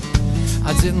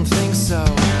 I didn't think so.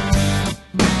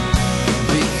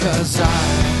 Because I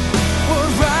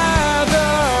would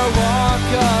rather walk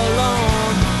alone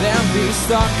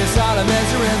stuck inside a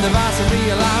measuring device and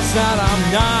realize that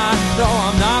I'm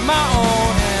not my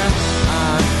own. And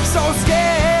I'm so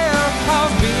scared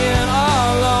of being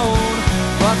alone.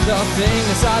 But the thing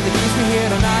inside that keeps me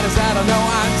here tonight is that I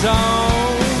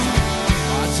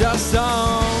just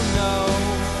don't know.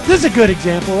 This is a good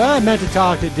example. Well, I meant to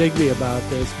talk to Digby about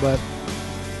this, but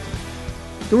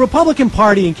the Republican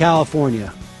Party in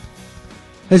California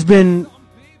has been,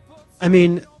 I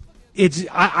mean,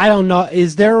 I don't know,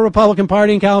 is there a Republican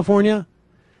Party in California?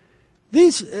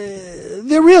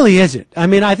 There really isn't. I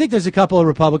mean, I think there's a couple of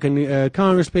Republican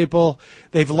Congress people.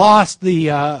 They've lost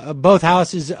the both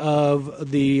houses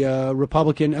of the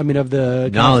Republican. I mean, of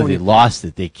the. Not only they lost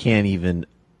it, they can't even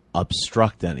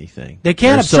obstruct anything. They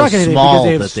can't obstruct anything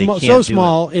because they have so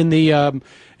small it. in the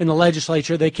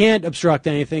legislature. They can't obstruct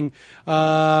anything.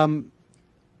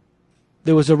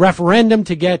 There was a referendum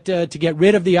to get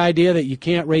rid of the idea that you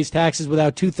can't raise taxes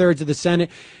without 2/3 of the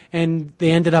Senate, and they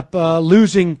ended up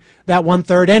losing that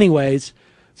 1/3 anyways.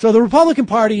 So the Republican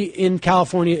Party in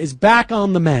California is back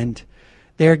on the mend.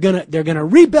 They're gonna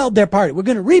rebuild their party. We're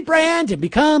gonna rebrand and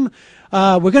become.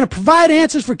 We're gonna provide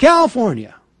answers for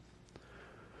California.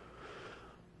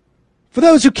 For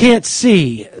those who can't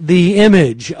see the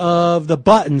image of the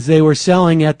buttons they were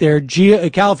selling at their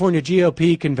California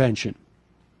GOP convention.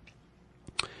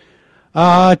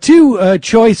 Two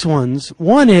choice ones.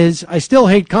 One is, I still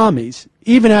hate commies,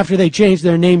 even after they changed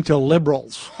their name to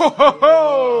liberals.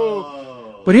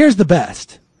 But here's the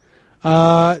best.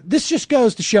 This just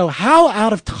goes to show how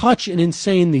out of touch and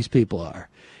insane these people are.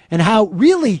 And how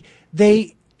really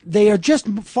they are just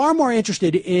far more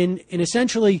interested in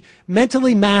essentially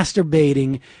mentally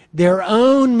masturbating their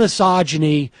own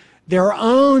misogyny, their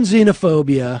own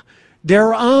xenophobia,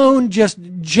 their own just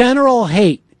general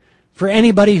hate for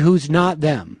anybody who's not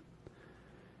them.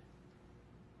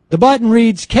 The button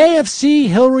reads, KFC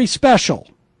Hillary Special.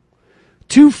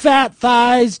 2 fat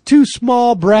thighs, 2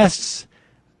 small breasts, ...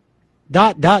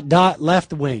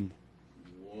 left wing.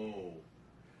 Whoa.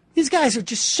 These guys are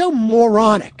just so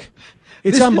moronic.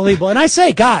 It's unbelievable. And I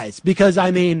say guys because, I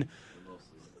mean,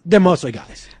 they're mostly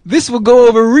guys. This will go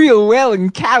over real well in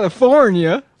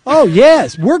California. Oh,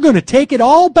 yes. We're going to take it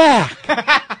all back.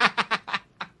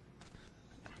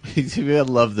 I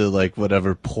love the, like,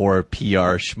 whatever poor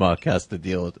PR schmuck has to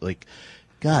deal with. Like,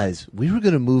 guys, we were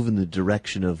going to move in the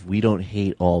direction of we don't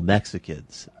hate all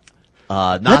Mexicans.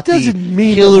 Not that doesn't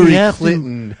mean Hillary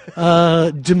Clinton.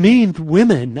 Demean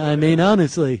women. I mean,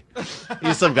 honestly.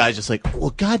 Some guy's just like,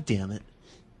 well, God damn it.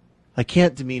 I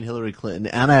can't demean Hillary Clinton,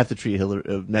 and I have to treat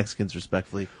Mexicans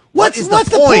respectfully. What's the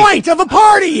point of a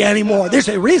party anymore? There's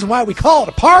a reason why we call it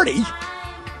a party.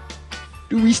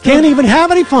 Can't even have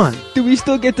any fun. Do we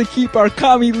still get to keep our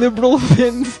commie liberal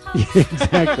pins? Yeah,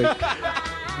 exactly.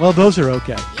 Well, those are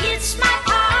okay. It's my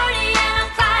party and I'll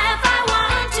cry if I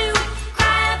want to,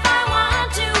 cry if I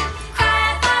want to,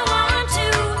 cry if I want to.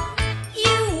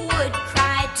 You would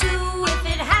cry too if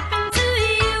it happened to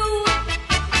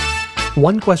you.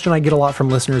 One question I get a lot from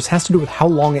listeners has to do with how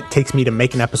long it takes me to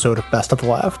make an episode of Best of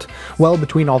Left. Well,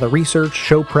 between all the research,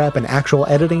 show prep, and actual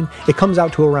editing, it comes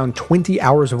out to around 20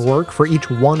 hours of work for each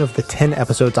one of the 10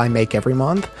 episodes I make every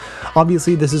month.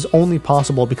 Obviously, this is only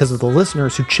possible because of the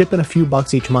listeners who chip in a few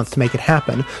bucks each month to make it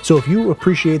happen, so if you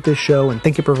appreciate this show and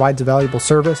think it provides a valuable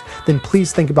service, then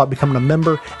please think about becoming a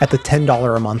member at the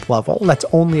 $10 a month level. That's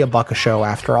only $1 a show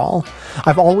after all.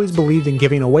 I've always believed in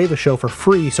giving away the show for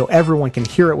free so everyone can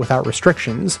hear it without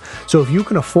restrictions, so if you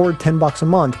can afford $10 a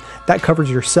month, that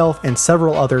covers yourself and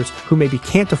several others who maybe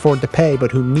can't afford to pay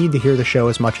but who need to hear the show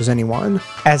as much as anyone.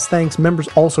 As thanks, members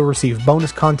also receive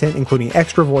bonus content including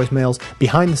extra voicemails,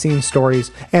 behind-the-scenes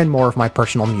stories, and more of my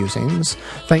personal musings.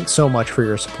 Thanks so much for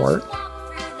your support.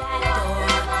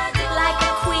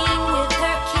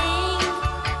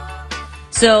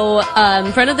 So,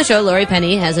 friend of the show, Lori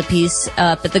Penny, has a piece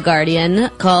up at The Guardian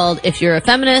called "If You're a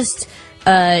Feminist,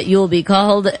 you'll be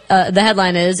called," the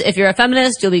headline is, "If you're a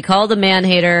feminist, you'll be called a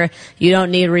man-hater. You don't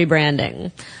need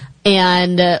rebranding."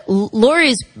 And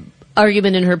Lori's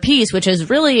argument in her piece, which is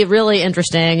really, really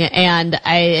interesting, and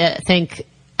I think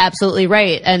absolutely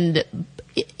right. And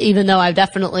even though I've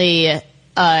definitely,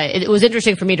 it was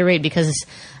interesting for me to read because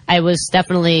I was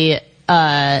definitely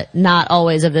not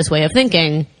always of this way of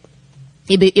thinking.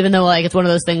 Even though, like, it's one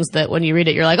of those things that when you read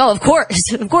it, you're like, oh, of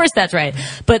course that's right.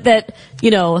 But that,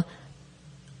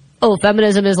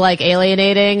 feminism is, like,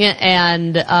 alienating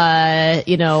and,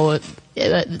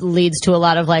 it leads to a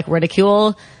lot of, like,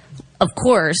 ridicule. Of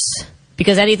course,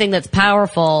 because anything that's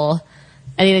powerful,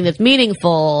 anything that's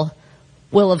meaningful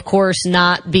will, of course,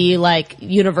 not be, like,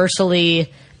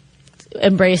 universally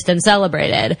embraced and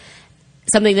celebrated.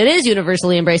 something that is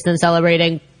universally embraced and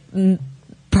celebrating,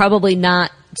 probably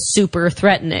not super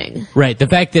threatening. Right. The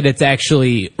fact that it's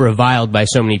actually reviled by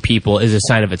so many people is a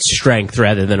sign of its strength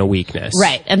rather than a weakness.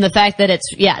 Right. And the fact that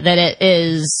that it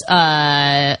is,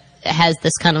 has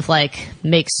this kind of like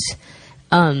makes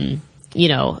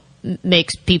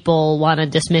people want to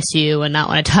dismiss you and not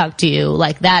want to talk to you.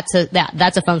 Like that's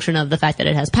a function of the fact that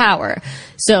it has power.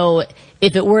 So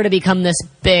if it were to become this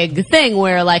big thing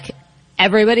where like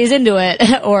everybody's into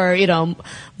it or,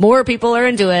 more people are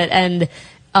into it and,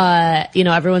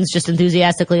 everyone's just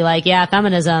enthusiastically like, yeah,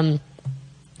 feminism,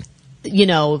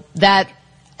 that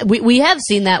we have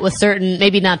seen that with certain,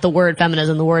 maybe not the word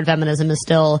feminism. The word feminism is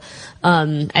still,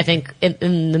 I think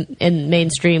in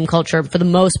mainstream culture for the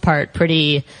most part,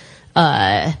 pretty,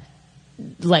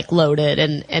 like loaded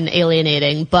and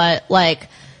alienating. But like,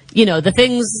 the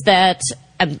things that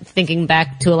I'm thinking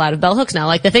back to a lot of bell hooks now,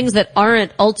 like the things that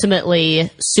aren't ultimately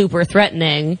super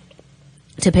threatening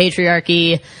to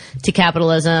patriarchy, to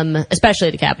capitalism, especially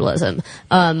to capitalism,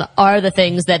 are the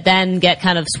things that then get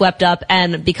kind of swept up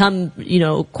and become,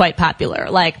 quite popular.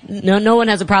 Like, no one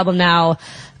has a problem now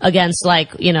against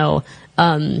like, women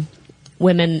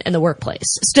in the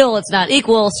workplace. Still, it's not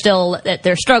equal. Still,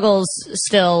 there's struggles.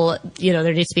 Still,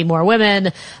 there needs to be more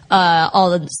women,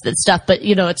 all of that stuff. But,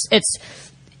 you'll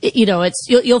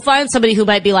find somebody who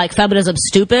might be like feminism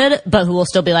stupid, but who will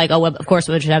still be like, oh, well, of course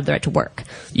women should have the right to work.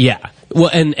 Yeah. Well,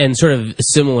 and sort of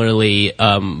similarly,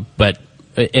 but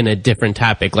in a different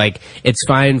topic, like it's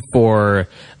fine for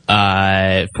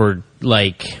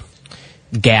like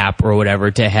Gap or whatever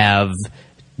to have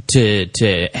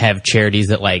charities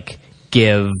that like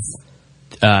give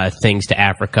things to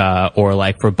Africa or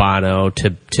like for Bono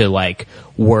to like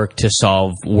work to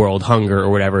solve world hunger or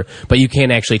whatever, but you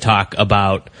can't actually talk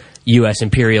about U.S.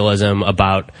 imperialism,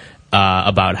 about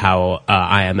how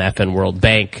IMF and World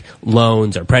Bank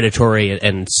loans are predatory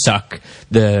and suck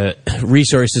the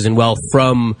resources and wealth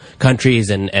from countries,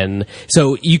 and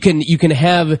so you can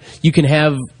have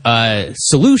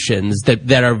solutions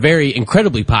that are very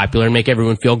incredibly popular and make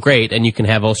everyone feel great, and you can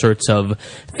have all sorts of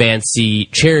fancy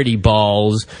charity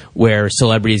balls where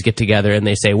celebrities get together and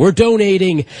they say we're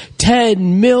donating $10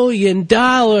 million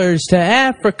to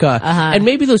Africa, and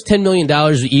maybe those $10 million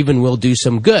even will do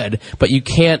some good, but you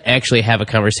can't actually have a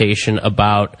conversation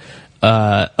about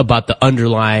the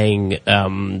underlying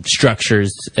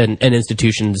structures and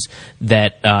institutions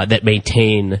that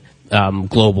maintain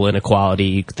global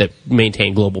inequality, that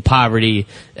maintain global poverty,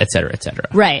 et cetera, et cetera.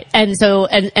 Right. And so,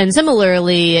 and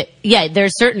similarly, yeah,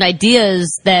 there's certain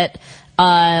ideas that,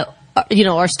 are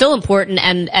still important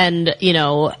and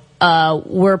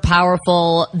were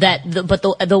powerful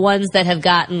but the ones that have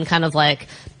gotten kind of like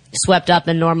swept up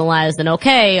and normalized and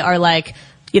okay are like,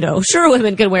 sure,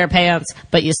 women can wear pants,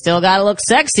 but you still gotta look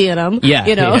sexy in them.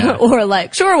 Yeah. Or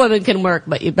like, sure, women can work,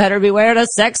 but you better be wearing a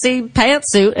sexy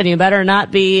pantsuit and you better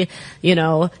not be,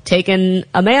 taking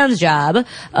a man's job.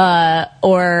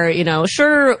 Or,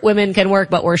 sure, women can work,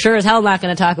 but we're sure as hell not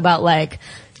gonna talk about like,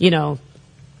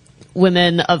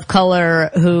 women of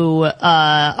color who,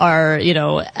 are,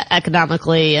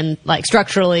 economically and like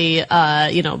structurally,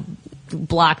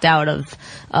 blocked out of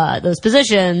those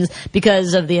positions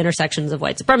because of the intersections of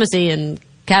white supremacy and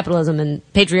capitalism and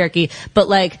patriarchy. But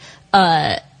like,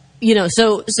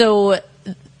 so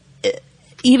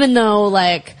even though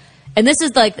like, and this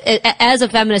is like, as a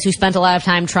feminist who spent a lot of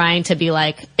time trying to be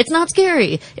like, it's not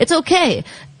scary, it's okay.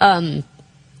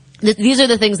 These are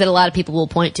the things that a lot of people will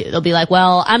point to. They'll be like,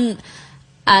 well,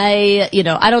 I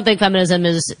don't think feminism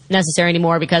is necessary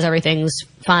anymore because everything's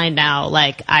fine now.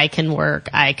 Like, I can work,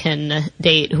 I can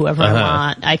date whoever I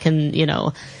want, I can,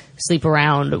 sleep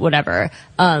around, whatever.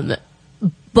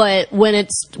 But when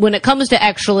it comes to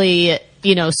actually,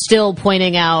 still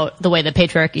pointing out the way that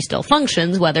patriarchy still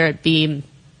functions, whether it be,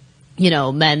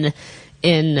 men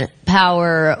in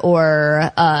power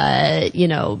or,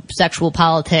 sexual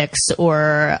politics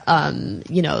or,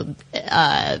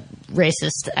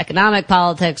 racist economic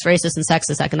politics, racist and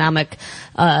sexist economic,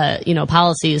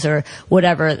 policies or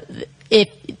whatever.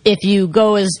 If you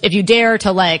dare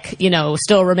to like,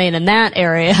 still remain in that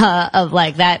area of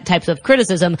like that types of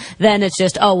criticism, then it's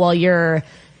just, oh, well, you're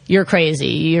crazy,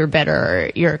 you're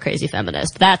bitter, you're a crazy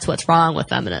feminist. That's what's wrong with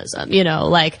feminism,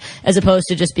 like, as opposed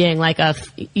to just being like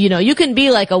you can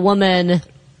be like a woman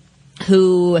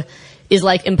who is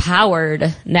like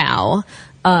empowered now,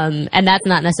 and that's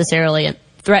not necessarily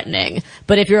threatening.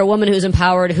 But if you're a woman who's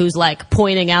empowered, who's like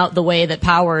pointing out the way that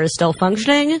power is still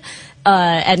functioning,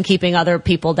 and keeping other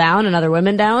people down and other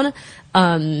women down,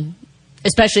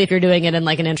 especially if you're doing it in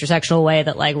like an intersectional way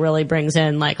that like really brings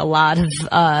in like a lot of,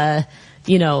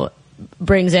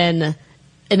 brings in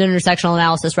an intersectional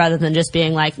analysis rather than just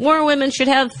being like, more women should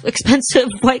have expensive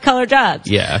white-collar jobs.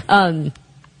 Yeah.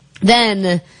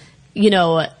 Then, you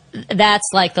know, that's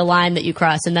like the line that you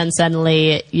cross, and then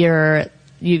suddenly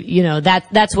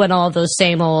that's when all of those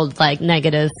same old like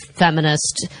negative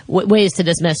feminist ways to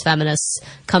dismiss feminists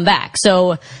come back.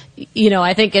 So, you know,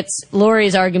 I think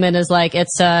Lori's argument is like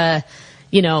it's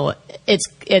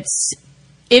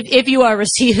if you are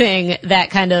receiving that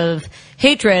kind of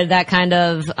hatred, that kind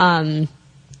of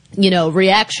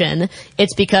reaction,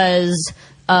 it's because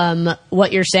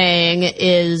what you're saying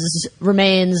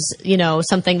remains, you know,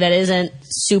 something that isn't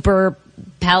super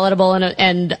palatable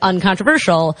and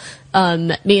uncontroversial,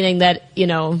 meaning that, you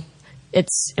know,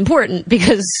 it's important,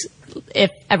 because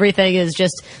if everything is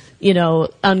just, you know,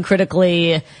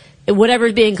 uncritically,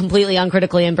 whatever's being completely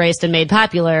uncritically embraced and made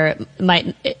popular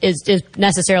is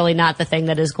necessarily not the thing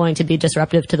that is going to be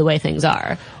disruptive to the way things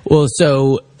are. Well,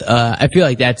 so I feel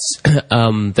like that's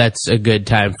a good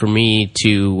time for me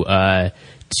to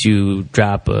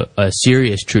drop a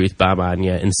serious truth bomb on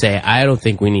you and say, I don't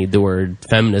think we need the word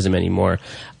feminism anymore.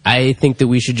 I think that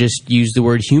we should just use the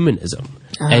word humanism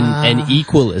and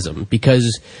equalism,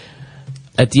 because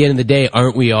at the end of the day,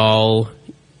 aren't we all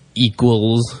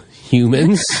equals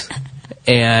humans?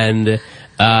 And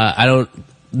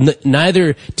neither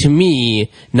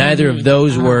of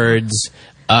those words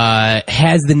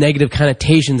has the negative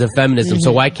connotations of feminism,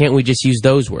 so why can't we just use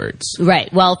those words?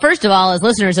 Right. Well, first of all, as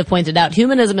listeners have pointed out,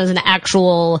 humanism is an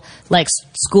actual like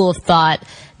school of thought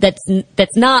that's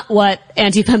not what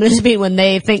anti-feminists mean when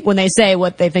they say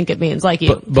what they think it means, like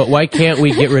you. But why can't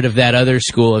we get rid of that other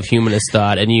school of humanist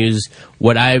thought and use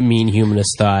what I mean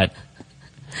humanist thought?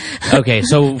 Okay,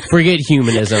 so forget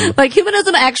humanism. Like,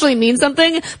 humanism actually means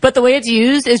something, but the way it's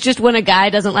used is just when a guy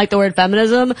doesn't like the word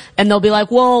feminism, and they'll be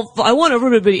like, well, I want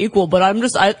everybody to be equal, but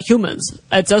humans.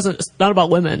 It's not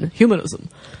about women. Humanism.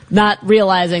 Not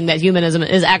realizing that humanism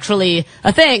is actually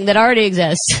a thing that already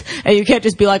exists, and you can't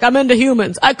just be like, I'm into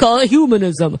humans. I call it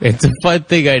humanism. It's a fun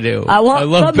thing I do. I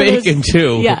love bacon,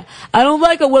 too. Yeah. I don't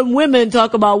like it when women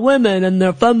talk about women and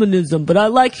their feminism, but I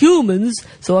like humans,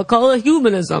 so I call it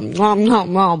humanism. Nom,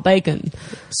 nom, nom, bacon.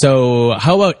 So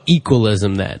how about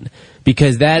equalism then?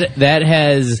 Because that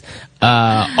has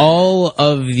all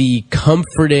of the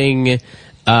comforting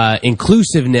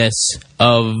inclusiveness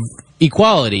of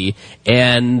equality,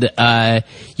 and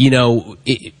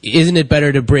isn't it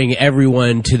better to bring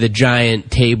everyone to the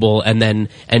giant table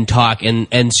and talk and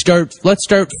let's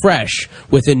start fresh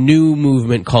with a new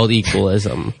movement called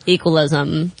equalism.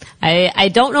 Equalism. I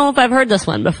don't know if I've heard this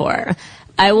one before.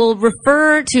 I will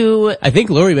refer to. I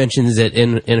think Lori mentions it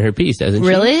in her piece, doesn't she?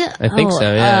 Really? I think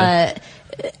so. Yeah.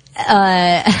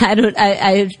 I don't.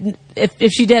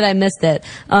 If she did, I missed it.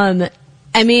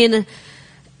 I mean,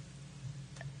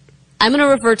 I'm going to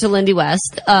refer to Lindy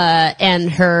West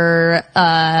and her,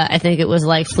 I think it was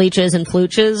like fleeches and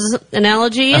flooches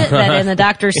analogy, that in the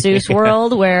Dr. Seuss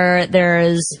world, where there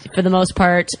is, for the most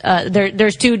part,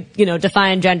 there's two,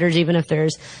 defined genders, even if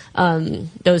there's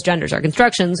those genders are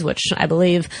constructions, which I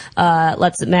believe.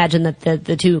 Let's imagine that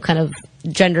the two kind of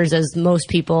genders, as most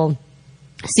people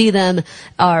see them,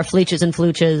 are fleeches and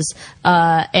flooches,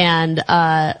 and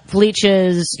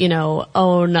fleeches,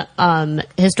 own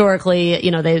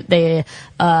historically, they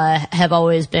have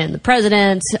always been the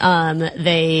president.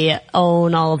 They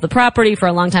own all of the property. For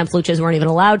a long time, flooches weren't even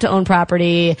allowed to own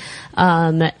property.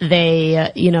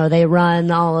 They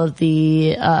run all of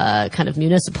the kind of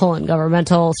municipal and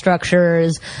governmental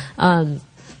structures, and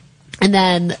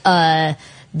then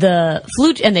the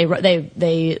flute, and they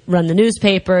run the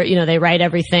newspaper, they write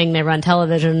everything, they run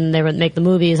television, they make the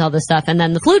movies, all this stuff. And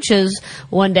then the flooches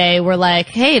one day were like,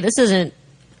 hey, this isn't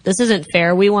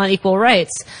fair, we want equal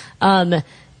rights.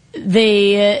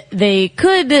 They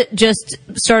could just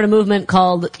start a movement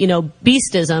called,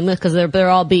 beastism, because they're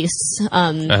all beasts.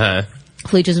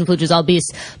 Fleeches and flooches, all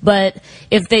beasts. But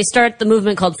if they start the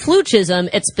movement called fluchism,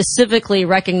 it specifically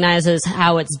recognizes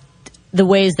how it's the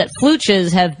ways that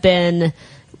flooches have been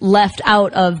left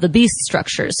out of the beast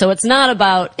structures. So it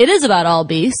is about all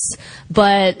beasts,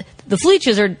 but the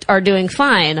fleeches are doing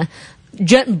fine,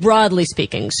 broadly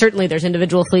speaking. Certainly there's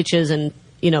individual fleeches and,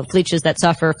 fleeches that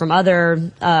suffer from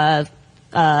other,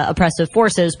 oppressive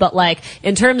forces, but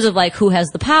in terms of who has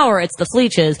the power, it's the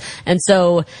fleeches. And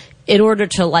so in order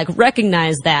to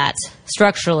recognize that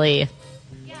structurally,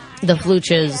 the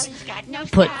flooches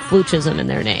put fluchism in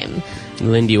their name.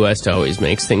 Lindy West always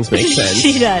makes things make sense.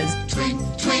 She does.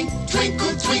 Twinkle,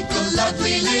 twinkle,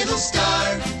 lovely little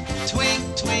star.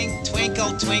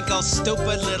 Twinkle, twinkle,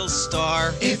 stupid little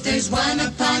star. If there's one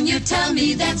upon your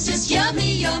tummy, that's just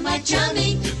yummy, you're my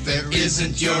chummy. If there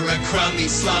isn't you're a crummy,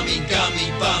 slummy,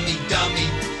 gummy, bummy, dummy.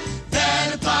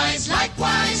 That applies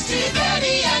likewise to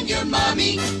Daddy and your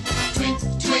mommy. Twink,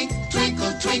 twink,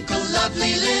 twinkle, twinkle,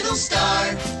 lovely little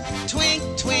star. Twink,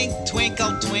 twink,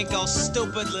 twinkle, twinkle,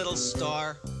 stupid little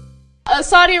star. A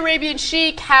Saudi Arabian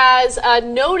sheikh has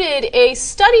noted a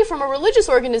study from a religious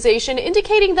organization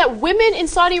indicating that women in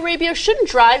Saudi Arabia shouldn't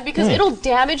drive because it'll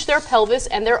damage their pelvis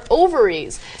and their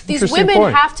ovaries. These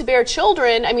women have to bear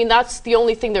children. I mean, that's the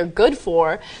only thing they're good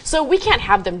for. So we can't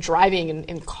have them driving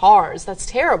in cars. That's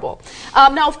terrible.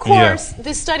 Now, of course,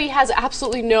 this study has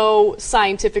absolutely no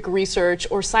scientific research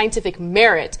or scientific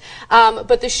merit.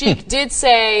 But the sheikh did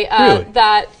say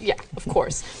that, of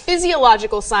course,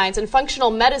 physiological science and functional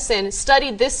medicine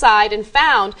studied this side and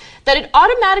found that it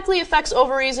automatically affects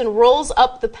ovaries and rolls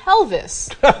up the pelvis.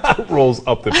 Rolls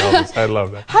up the pelvis. I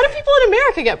love that. How do people in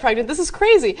America get pregnant? This is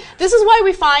crazy. This is why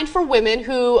we find for women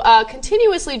who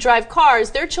continuously drive cars,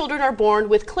 their children are born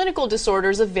with clinical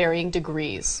disorders of varying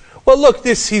degrees. Well, look,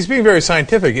 he's being very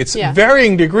scientific. It's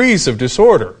varying degrees of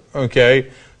disorder,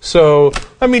 okay? So,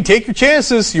 I mean, take your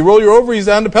chances. You roll your ovaries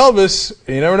down the pelvis,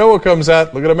 and you never know what comes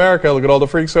out. Look at America. Look at all the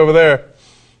freaks over there.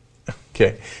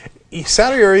 Okay.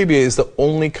 Saudi Arabia is the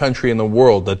only country in the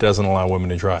world that doesn't allow women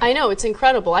to drive. I know, it's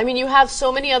incredible. I mean, you have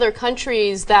so many other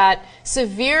countries that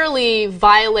severely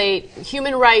violate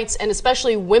human rights and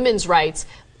especially women's rights.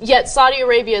 Yet Saudi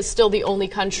Arabia is still the only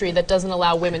country that doesn't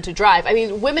allow women to drive. I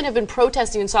mean, women have been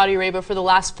protesting in Saudi Arabia for the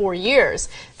last 4 years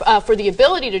for the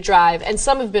ability to drive, and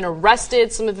some have been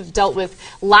arrested, some have dealt with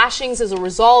lashings as a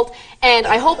result, and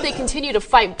I hope they continue to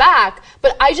fight back,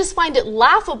 but I just find it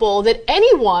laughable that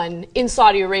anyone in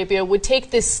Saudi Arabia would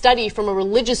take this study from a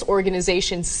religious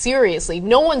organization seriously.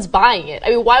 No one's buying it. I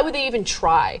mean, why would they even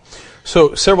try?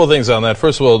 So, several things on that.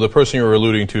 First of all, the person you were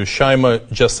alluding to, Shaima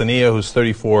Justiniya, who's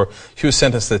 34, she was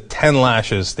sentenced to 10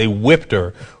 lashes. They whipped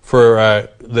her for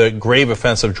the grave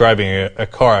offense of driving a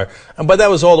car. But that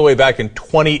was all the way back in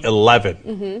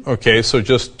 2011. Okay, so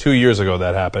just 2 years ago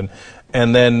that happened.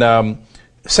 And then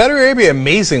Saudi Arabia,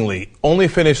 amazingly, only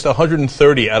finished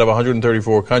 130 out of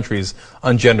 134 countries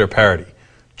on gender parity.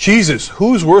 Jesus,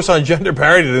 who's worse on gender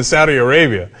parity than Saudi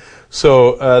Arabia?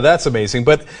 So that's amazing.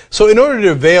 But so in order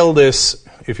to veil this,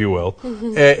 if you will,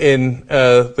 in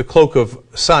the cloak of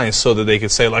science, so that they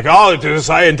could say like, oh, it's a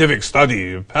scientific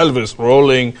study, pelvis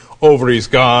rolling, ovaries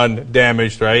gone,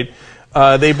 damaged, right?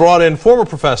 They brought in former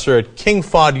professor at King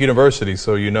Fahd University,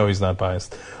 so you know he's not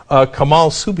biased, Kamal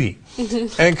Subi.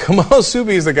 And Kamal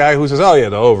Subi is the guy who says, oh yeah,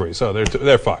 the ovaries, oh,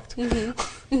 they're fucked.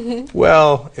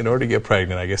 Well, in order to get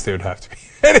pregnant, I guess they would have to be.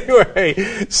 Anyway,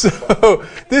 so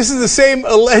this is the same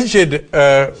alleged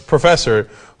professor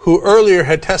who earlier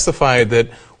had testified that,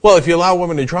 well, if you allow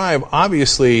women to drive,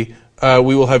 obviously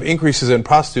we will have increases in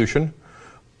prostitution,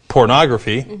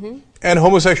 pornography, and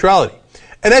homosexuality.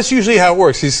 And that's usually how it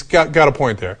works. He's got a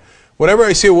point there. Whenever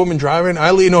I see a woman driving,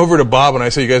 I lean over to Bob and I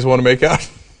say, you guys want to make out?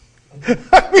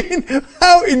 I mean,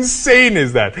 how insane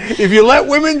is that? If you let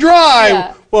women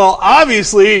drive, well,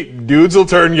 obviously, dudes will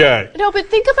turn gay. No, but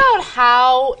think about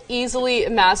how easily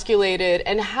emasculated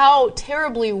and how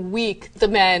terribly weak the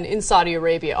men in Saudi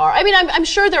Arabia are. I mean, I'm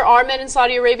sure there are men in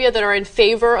Saudi Arabia that are in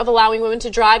favor of allowing women to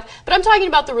drive, but I'm talking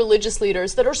about the religious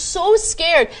leaders that are so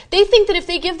scared. They think that if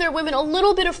they give their women a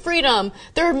little bit of freedom,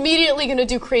 they're immediately going to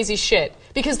do crazy shit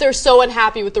because they're so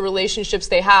unhappy with the relationships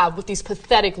they have with these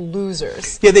pathetic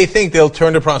losers. Yeah, they think they'll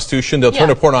turn to prostitution, they'll turn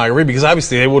to pornography, because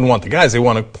obviously they wouldn't want the guys, they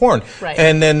want porn. Right.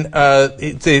 And then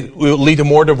it will lead to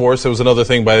more divorce. There was another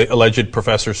thing by alleged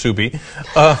Professor Subi.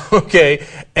 Okay,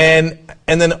 and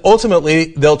then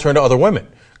ultimately they'll turn to other women.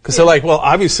 Because they're like, well,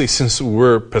 obviously since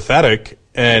we're pathetic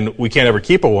and we can't ever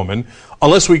keep a woman,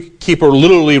 unless we keep her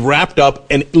literally wrapped up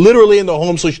and literally in the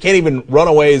home so she can't even run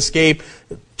away, escape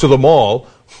to the mall,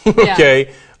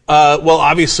 okay, well,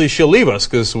 obviously she'll leave us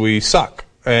because we suck.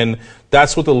 And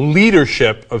that's what the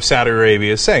leadership of Saudi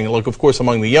Arabia is saying. Look, of course,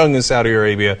 among the young in Saudi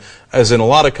Arabia, as in a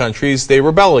lot of countries, they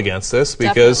rebel against this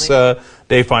because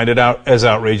they find it out as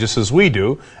outrageous as we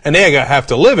do. And they have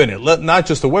to live in it, not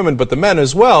just the women, but the men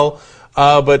as well.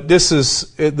 But this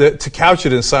is, to couch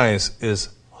it in science is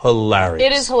hilarious.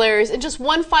 It is hilarious. And just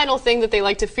one final thing that they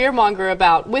like to fearmonger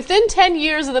about. Within 10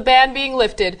 years of the ban being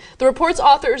lifted, the report's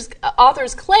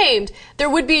authors claimed there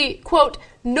would be, quote,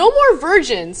 no more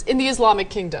virgins in the Islamic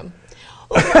kingdom.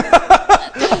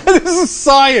 This is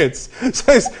science.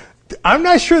 I'm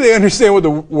not sure they understand what the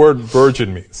word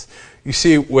virgin means. You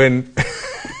see, when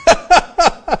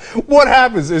what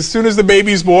happens as soon as the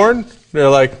baby's born, they're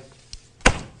like,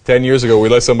 10 years ago, we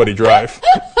let somebody drive.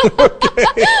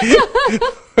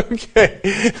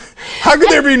 Okay. How could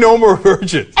there be no more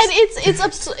virgins? And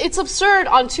it's absurd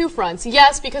on two fronts.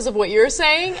 Yes, because of what you're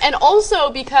saying, and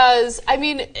also because, I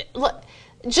mean,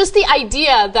 just the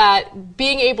idea that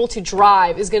being able to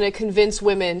drive is going to convince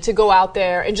women to go out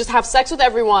there and just have sex with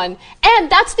everyone, and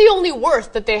that's the only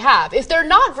worth that they have. If they're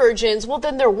not virgins, well,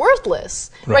 then they're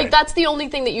worthless. Right? That's the only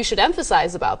thing that you should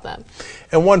emphasize about them.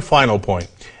 And one final point.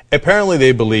 Apparently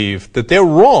they believe that they're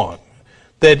wrong.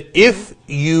 That if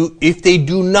they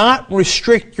do not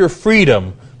restrict your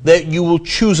freedom, that you will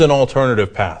choose an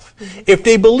alternative path. If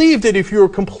they believe that if you're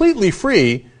completely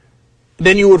free,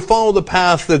 then you would follow the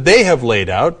path that they have laid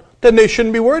out, then they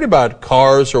shouldn't be worried about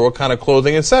cars or what kind of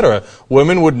clothing, etc.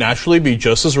 Women would naturally be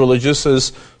just as religious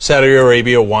as Saudi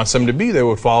Arabia wants them to be. They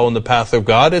would follow in the path of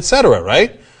God, etc.,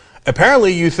 right?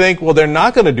 Apparently you think, well, they're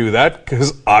not going to do that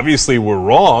because obviously we're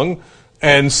wrong,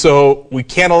 and so we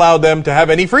can't allow them to have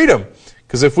any freedom.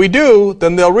 Because if we do,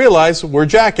 then they'll realize we're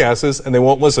jackasses and they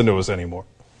won't listen to us anymore.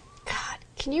 God,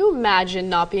 can you imagine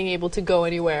not being able to go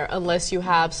anywhere unless you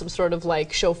have some sort of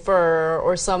like chauffeur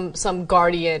or some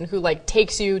guardian who like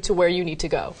takes you to where you need to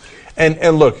go?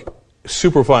 And look,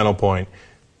 super final point,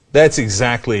 that's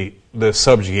exactly the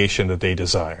subjugation that they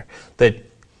desire. That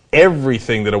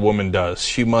everything that a woman does,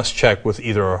 she must check with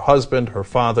either her husband, her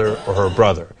father, or her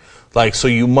brother. Like, so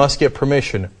you must get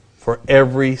permission for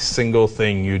every single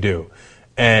thing you do.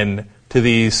 And to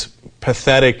these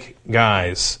pathetic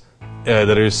guys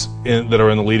that are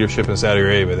in the leadership in Saudi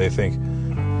Arabia, they think,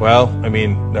 well, I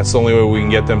mean, that's the only way we can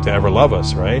get them to ever love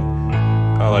us, right?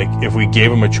 Like, if we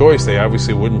gave them a choice, they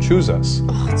obviously wouldn't choose us.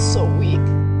 Oh, it's so weak.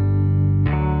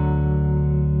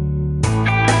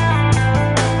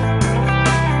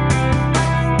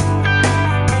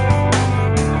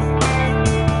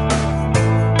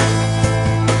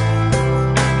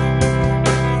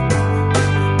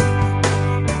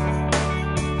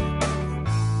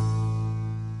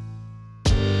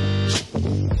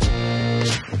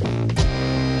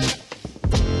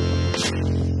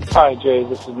 Hi, Jay.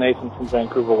 This is Nathan from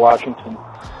Vancouver, Washington.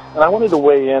 And I wanted to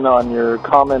weigh in on your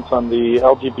comments on the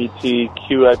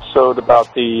LGBTQ episode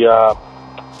about the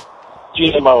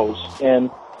GMOs. And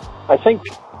I think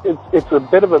it's a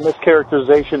bit of a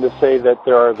mischaracterization to say that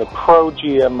there are the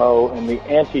pro-GMO and the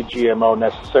anti-GMO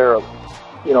necessarily.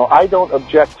 You know, I don't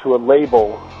object to a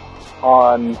label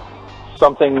on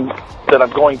something that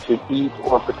I'm going to eat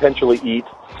or potentially eat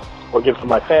or give to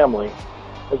my family,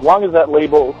 as long as that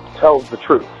label tells the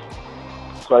truth.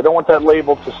 So I don't want that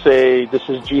label to say this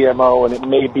is GMO and it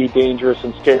may be dangerous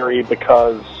and scary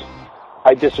because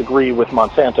I disagree with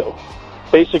Monsanto.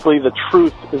 Basically, the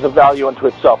truth is a value unto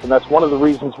itself, and that's one of the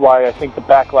reasons why I think the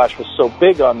backlash was so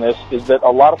big on this, is that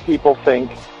a lot of people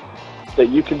think that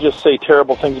you can just say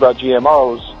terrible things about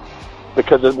GMOs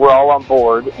because we're all on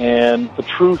board and the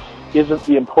truth isn't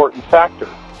the important factor.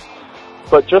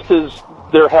 But just as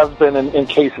there has been in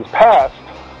cases past,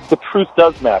 the truth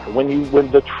does matter.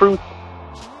 When the truth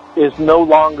is no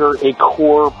longer a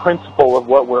core principle of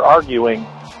what we're arguing,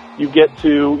 you get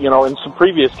to, you know, in some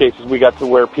previous cases, we got to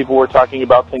where people were talking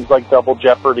about things like double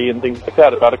jeopardy and things like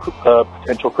that, about a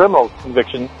potential criminal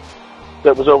conviction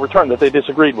that was overturned, that they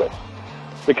disagreed with.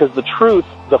 Because the truth,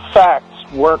 the facts,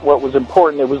 weren't what was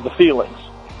important, it was the feelings.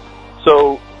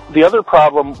 So the other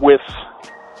problem with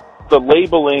the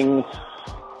labeling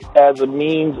as a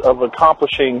means of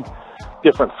accomplishing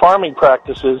different farming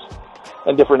practices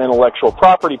and different intellectual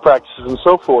property practices and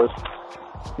so forth,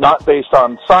 not based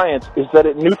on science, is that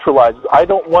it neutralizes. I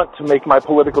don't want to make my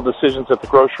political decisions at the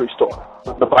grocery store,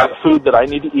 to buy the food that I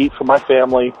need to eat for my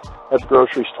family at the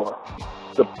grocery store.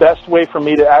 The best way for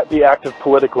me to be active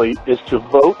politically is to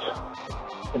vote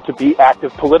and to be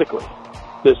active politically.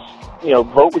 This, you know,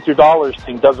 vote with your dollars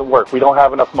thing doesn't work. We don't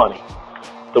have enough money.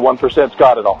 The 1%'s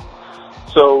got it all.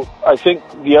 So I think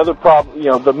the other problem, you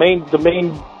know, the main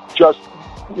thrust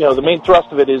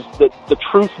of it is that the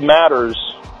truth matters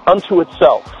unto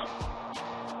itself,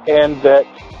 and that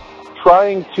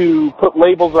trying to put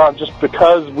labels on just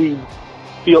because we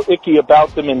feel icky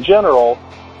about them in general,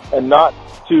 and not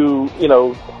to, you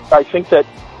know, I think that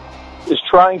is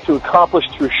trying to accomplish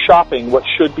through shopping what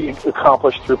should be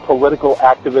accomplished through political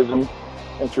activism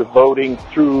and through voting,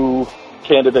 through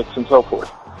candidates and so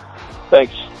forth.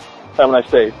 Thanks. Have a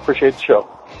nice day. Appreciate the show.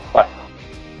 Bye.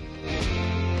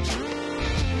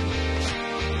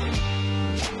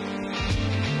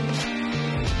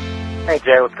 Hey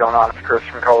Jay, what's going on? It's Chris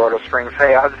from Colorado Springs.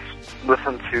 Hey, I just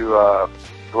listened to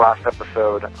the last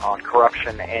episode on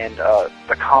corruption and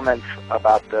the comments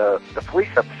about the police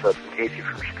episode from Casey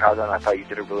from Chicago, and I thought you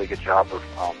did a really good job of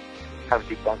kind of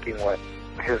debunking what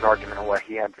his argument and what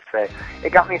he had to say,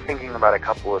 it got me thinking about a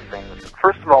couple of things.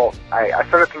 First of all, I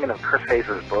started thinking of Chris Hayes'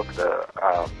 book, The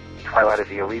Twilight of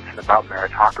the Elites, and about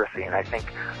meritocracy, and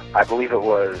I believe it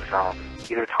was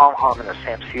either Tom Harmon or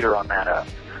Sam Cedar on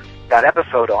that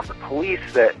episode on the police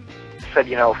that said,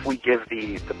 if we give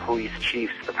the police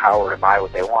chiefs the power to buy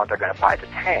what they want, they're going to buy the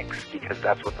tanks because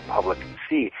that's what the public can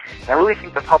see. And I really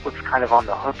think the public's kind of on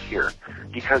the hook here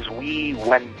because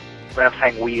when I'm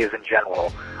saying we as in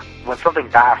general, when something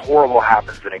bad, horrible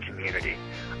happens in a community,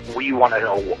 we want to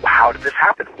know, how did this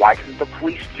happen? Why didn't the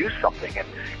police do something?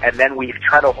 And then we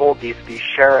try to hold these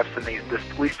sheriffs and these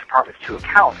police departments to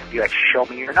account and be like, show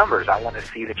me your numbers. I want to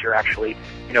see that you're actually,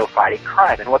 fighting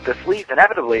crime. And what this leads,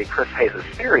 inevitably, Chris Hayes'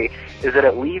 theory, is that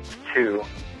it leads to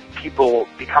people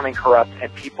becoming corrupt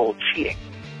and people cheating.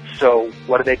 So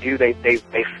what do?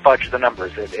 They fudge the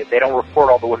numbers. They don't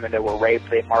report all the women that were raped.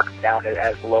 They mark them down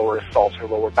as lower assaults or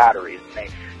lower batteries.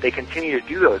 And they continue to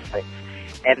do those things.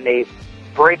 And they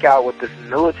break out with this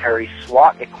military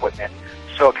SWAT equipment,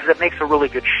 because it makes a really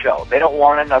good show. They don't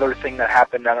want another thing that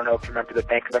happened. I don't know if you remember the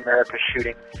Bank of America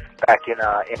shooting back in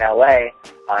L.A.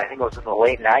 I think it was in the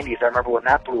late 90s. I remember when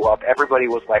that blew up, everybody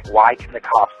was like, why can the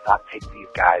cops not take these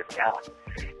guys down?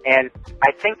 And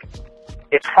I think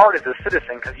it's hard as a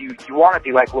citizen because you want to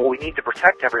be like, well, we need to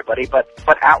protect everybody, but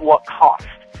at what cost?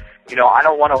 I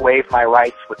don't want to waive my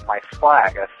rights with my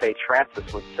flag, as, say,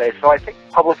 Francis would say. So I think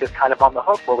the public is kind of on the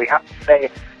hook where we have to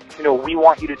say, we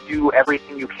want you to do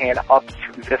everything you can up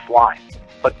to this line,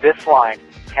 but this line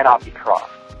cannot be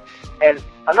crossed. And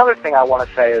another thing I want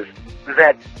to say is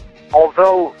that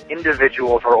although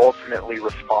individuals are ultimately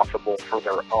responsible for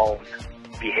their own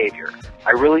behavior,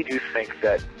 I really do think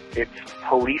that it's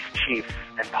police chiefs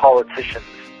and politicians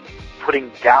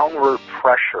putting downward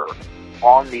pressure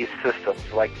on these systems,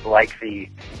 like the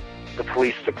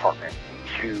police department,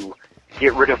 to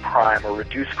get rid of crime or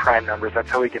reduce crime numbers. That's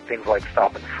how we get things like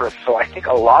stop and frisk. So I think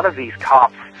a lot of these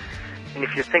cops, and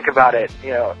if you think about it,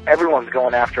 everyone's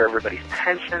going after everybody's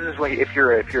pensions. If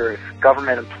you're a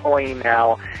government employee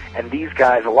now, and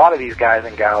a lot of these guys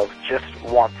and gals just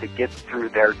want to get through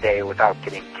their day without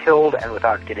getting killed and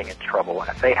without getting in trouble. And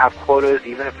if they have quotas,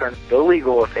 even if they're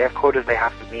illegal, if they have quotas they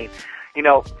have to meet,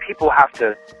 people have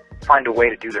to find a way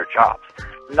to do their jobs.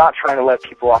 I'm not trying to let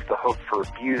people off the hook for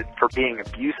being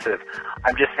abusive.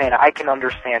 I'm just saying I can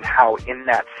understand how in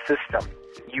that system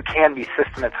you can be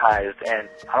systematized and,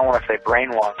 I don't want to say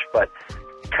brainwashed, but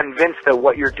convinced that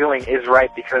what you're doing is right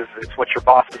because it's what your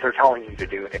bosses are telling you to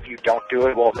do. And if you don't do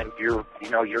it, well, then you're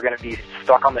going to be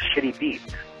stuck on the shitty beat,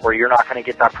 or you're not going to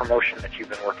get that promotion that you've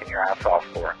been working your ass off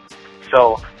for.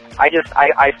 So I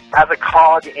as a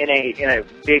cog in a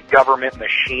big government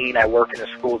machine, I work in a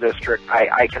school district,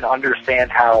 I can understand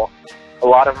how a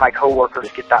lot of my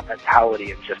coworkers get that mentality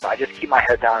of I just keep my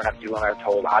head down and I'm doing what I'm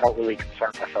told. I don't really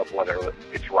concern myself whether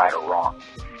it's right or wrong.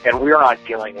 And we're not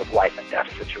dealing with life and death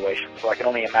situations, so I can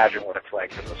only imagine what it's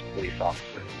like for those police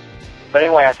officers. But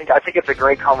anyway, I think it's a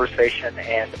great conversation,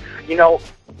 and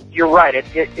you're right.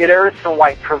 It airs some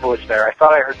white privilege there. I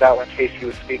thought I heard that when Casey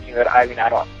was speaking. That I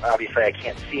obviously I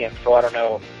can't see him, so I don't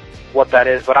know what that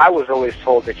is. But I was always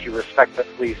told that you respect the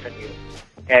police,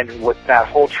 and with that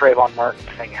whole Trayvon Martin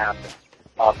thing happened,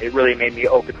 it really made me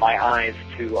open my eyes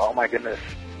to, oh my goodness,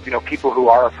 people who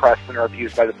are oppressed and are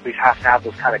abused by the police have to have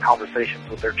those kind of conversations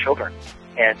with their children.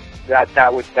 And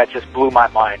that just blew my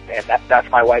mind, and that's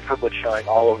my white privilege showing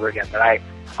all over again, that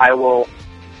I will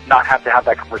not have to have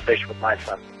that conversation with my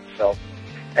son. So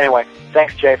anyway,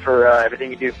 thanks, Jay, for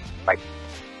everything you do. Bye.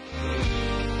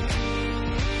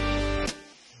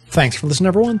 Thanks for listening,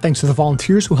 everyone. Thanks to the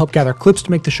volunteers who helped gather clips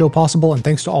to make the show possible, and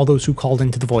thanks to all those who called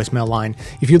into the voicemail line.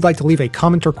 If you'd like to leave a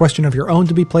comment or question of your own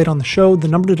to be played on the show, the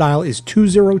number to dial is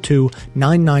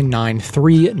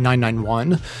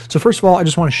 202-999-3991. So first of all, I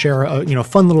just want to share a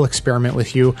fun little experiment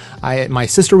with you. My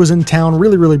sister was in town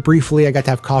really, really briefly. I got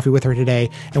to have coffee with her today,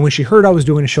 and when she heard I was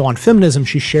doing a show on feminism,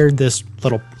 she shared this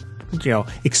little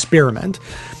experiment.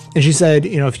 And she said,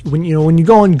 when you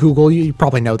go on Google, you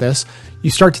probably know this, you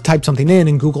start to type something in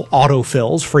and Google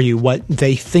autofills for you what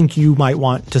they think you might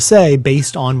want to say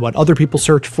based on what other people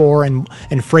search for and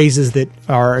phrases that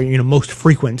are, most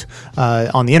frequent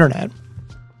on the internet.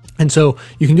 And so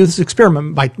you can do this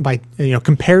experiment by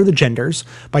compare the genders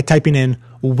by typing in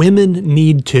women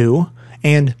need to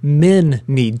and men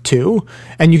need to,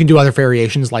 and you can do other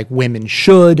variations like women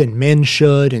should and men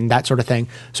should and that sort of thing.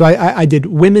 So I did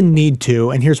women need to,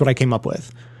 and here's what I came up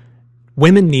with.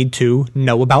 Women need to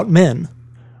know about men.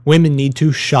 Women need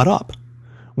to shut up.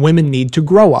 Women need to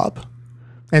grow up,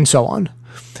 and so on.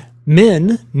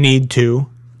 Men need to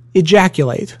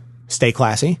ejaculate. Stay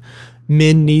classy.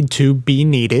 Men need to be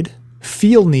needed.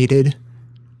 feel needed,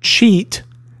 cheat,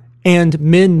 and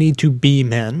men need to be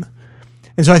men.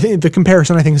 And so I think the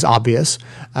comparison, is obvious.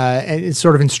 And it's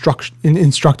sort of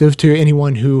instructive to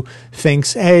anyone who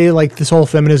thinks, hey, like this whole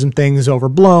feminism thing is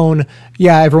overblown.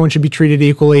 Yeah, everyone should be treated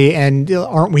equally. And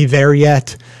aren't we there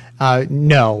yet?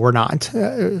 No, we're not.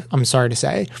 I'm sorry to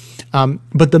say.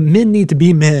 But the men need to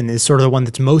be men is sort of the one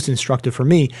that's most instructive for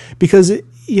me, because,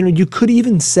 you could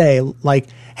even say like,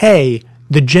 hey,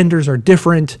 the genders are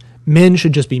different. Men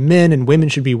should just be men and women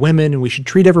should be women, and we should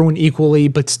treat everyone equally,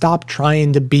 but stop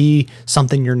trying to be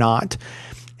something you're not.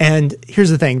 And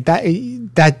here's the thing,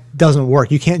 that doesn't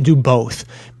work. You can't do both,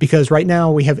 because right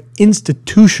now we have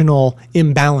institutional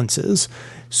imbalances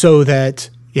so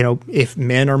that, if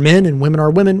men are men and women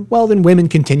are women, well, then women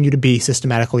continue to be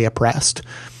systematically oppressed.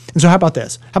 And so how about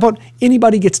this? How about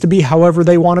anybody gets to be however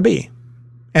they want to be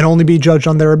and only be judged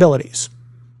on their abilities?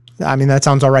 That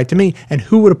sounds all right to me. And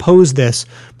who would oppose this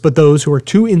but those who are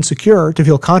too insecure to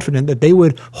feel confident that they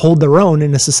would hold their own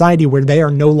in a society where they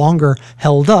are no longer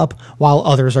held up while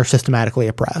others are systematically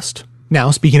oppressed?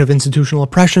 Now, speaking of institutional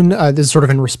oppression, this is sort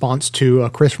of in response to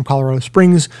Chris from Colorado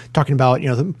Springs talking about,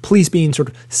 the police being sort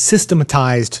of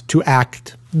systematized to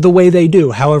act the way they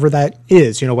do, however that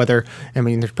is, whether,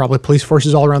 there's probably police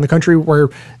forces all around the country where,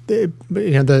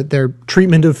 their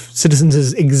treatment of citizens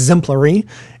is exemplary,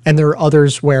 and there are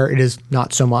others where it is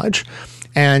not so much.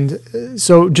 And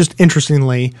so just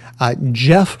interestingly,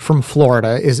 Jeff from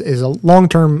Florida is a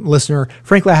long-term listener.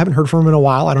 Frankly, I haven't heard from him in a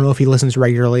while. I don't know if he listens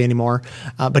regularly anymore,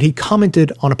 but he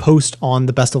commented on a post on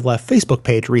the Best of Left Facebook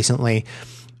page recently,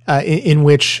 in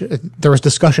which there was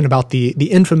discussion about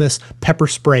the infamous pepper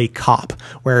spray cop,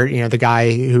 where, the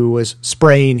guy who was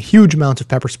spraying huge amounts of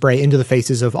pepper spray into the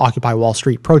faces of Occupy Wall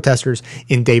Street protesters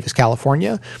in Davis,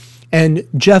 California. And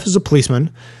Jeff is a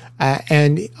policeman,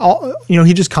 and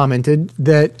he just commented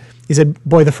that he said,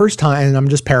 boy, the first time, and I'm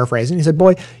just paraphrasing, he said,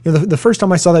 boy, the first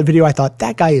time I saw that video, I thought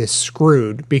that guy is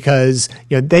screwed, because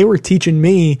they were teaching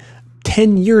me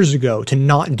 10 years ago to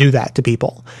not do that to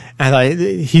people. And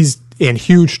he's in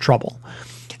huge trouble.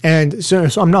 And so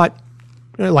I'm not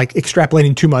like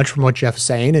extrapolating too much from what Jeff's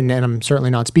saying, and I'm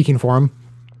certainly not speaking for him.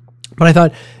 But I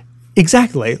thought,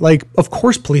 exactly, like, of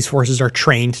course police forces are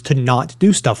trained to not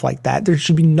do stuff like that. There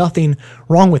should be nothing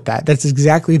wrong with that. That's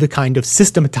exactly the kind of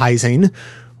systematizing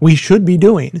we should be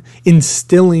doing,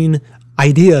 instilling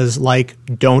ideas like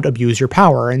don't abuse your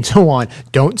power and so on.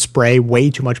 Don't spray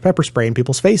way too much pepper spray in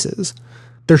people's faces.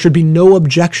 There should be no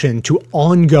objection to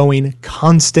ongoing,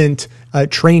 constant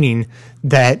training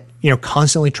that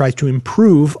constantly tries to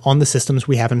improve on the systems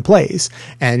we have in place.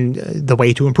 And the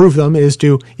way to improve them is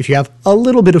to, if you have a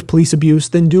little bit of police abuse,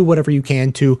 then do whatever you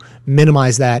can to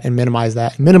minimize that and minimize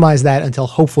that and minimize that until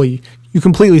hopefully you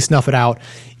completely snuff it out,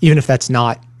 even if that's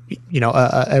not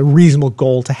a reasonable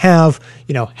goal to have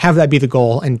that be the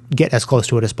goal and get as close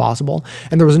to it as possible.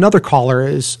 And there was another caller,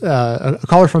 a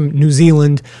caller from New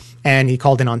Zealand, and he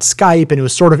called in on Skype, and it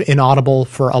was sort of inaudible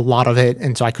for a lot of it,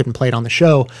 and so I couldn't play it on the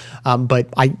show.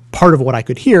 But part of what I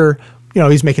could hear,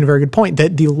 he's making a very good point,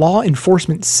 that the law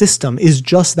enforcement system is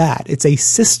just that. It's a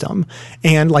system,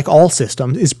 and like all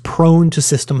systems, is prone to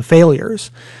system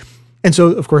failures. And so,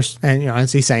 of course, and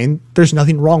as he's saying, there's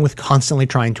nothing wrong with constantly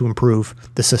trying to improve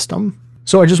the system.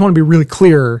 So I just want to be really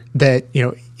clear that,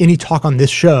 any talk on this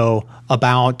show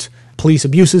about police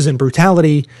abuses and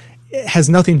brutality has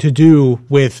nothing to do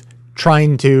with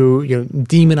trying to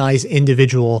demonize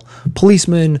individual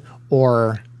policemen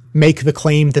or make the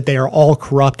claim that they are all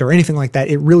corrupt or anything like that.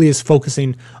 It really is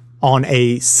focusing on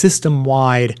a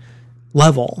system-wide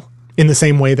level, in the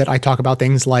same way that I talk about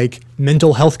things like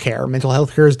mental health care. Mental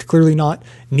health care is clearly not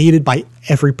needed by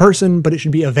every person, but it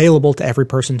should be available to every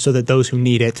person so that those who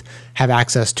need it have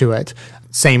access to it.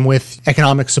 Same with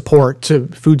economic support to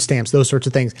food stamps, those sorts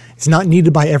of things. It's not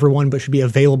needed by everyone, but should be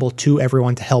available to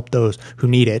everyone to help those who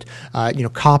need it.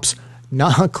 Cops,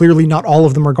 clearly not all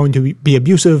of them are going to be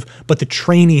abusive, but the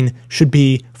training should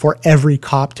be for every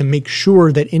cop to make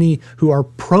sure that any who are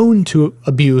prone to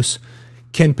abuse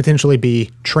can potentially be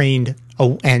trained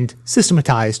and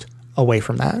systematized away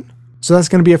from that. So that's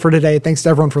going to be it for today. Thanks to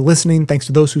everyone for listening. Thanks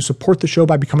to those who support the show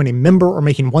by becoming a member or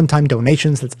making one-time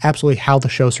donations. That's absolutely how the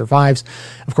show survives.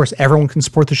 Of course, everyone can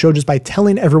support the show just by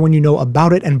telling everyone you know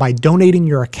about it and by donating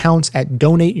your accounts at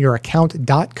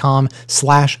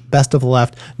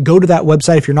donateyouraccount.com/bestofleft. Go to that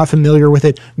website. If you're not familiar with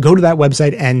it, go to that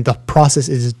website and the process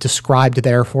is described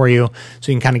there for you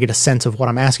so you can kind of get a sense of what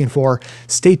I'm asking for.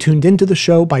 Stay tuned into the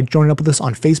show by joining up with us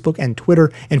on Facebook and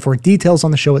Twitter. And for details on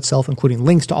the show itself, including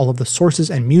links to all of the sources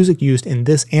and music used used in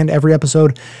this and every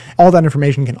episode. All that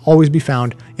information can always be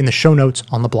found in the show notes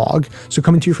on the blog. So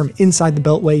coming to you from inside the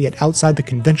Beltway, yet outside the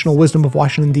conventional wisdom of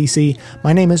Washington, D.C.,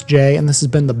 my name is Jay, and this has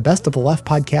been the Best of the Left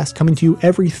podcast, coming to you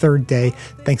every third day,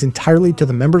 thanks entirely to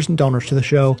the members and donors to the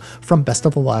show from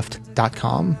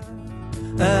bestoftheleft.com.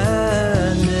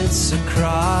 And it's a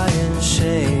crying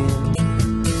shame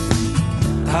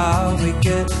how we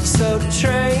get so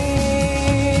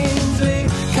trained. We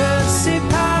can't see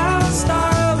past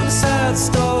our own sad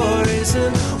stories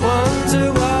and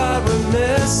wonder what we're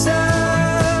missing.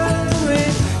 We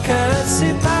can't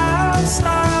see past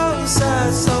our own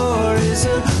sad stories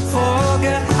and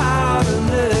forget how to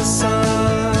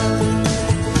listen.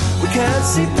 We can't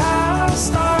see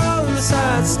past our own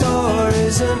sad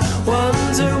stories and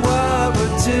wonder what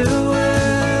we're doing.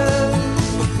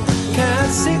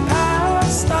 Can't see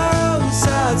past our own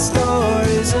sad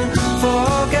stories and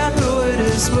forget who it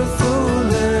is we're fooling.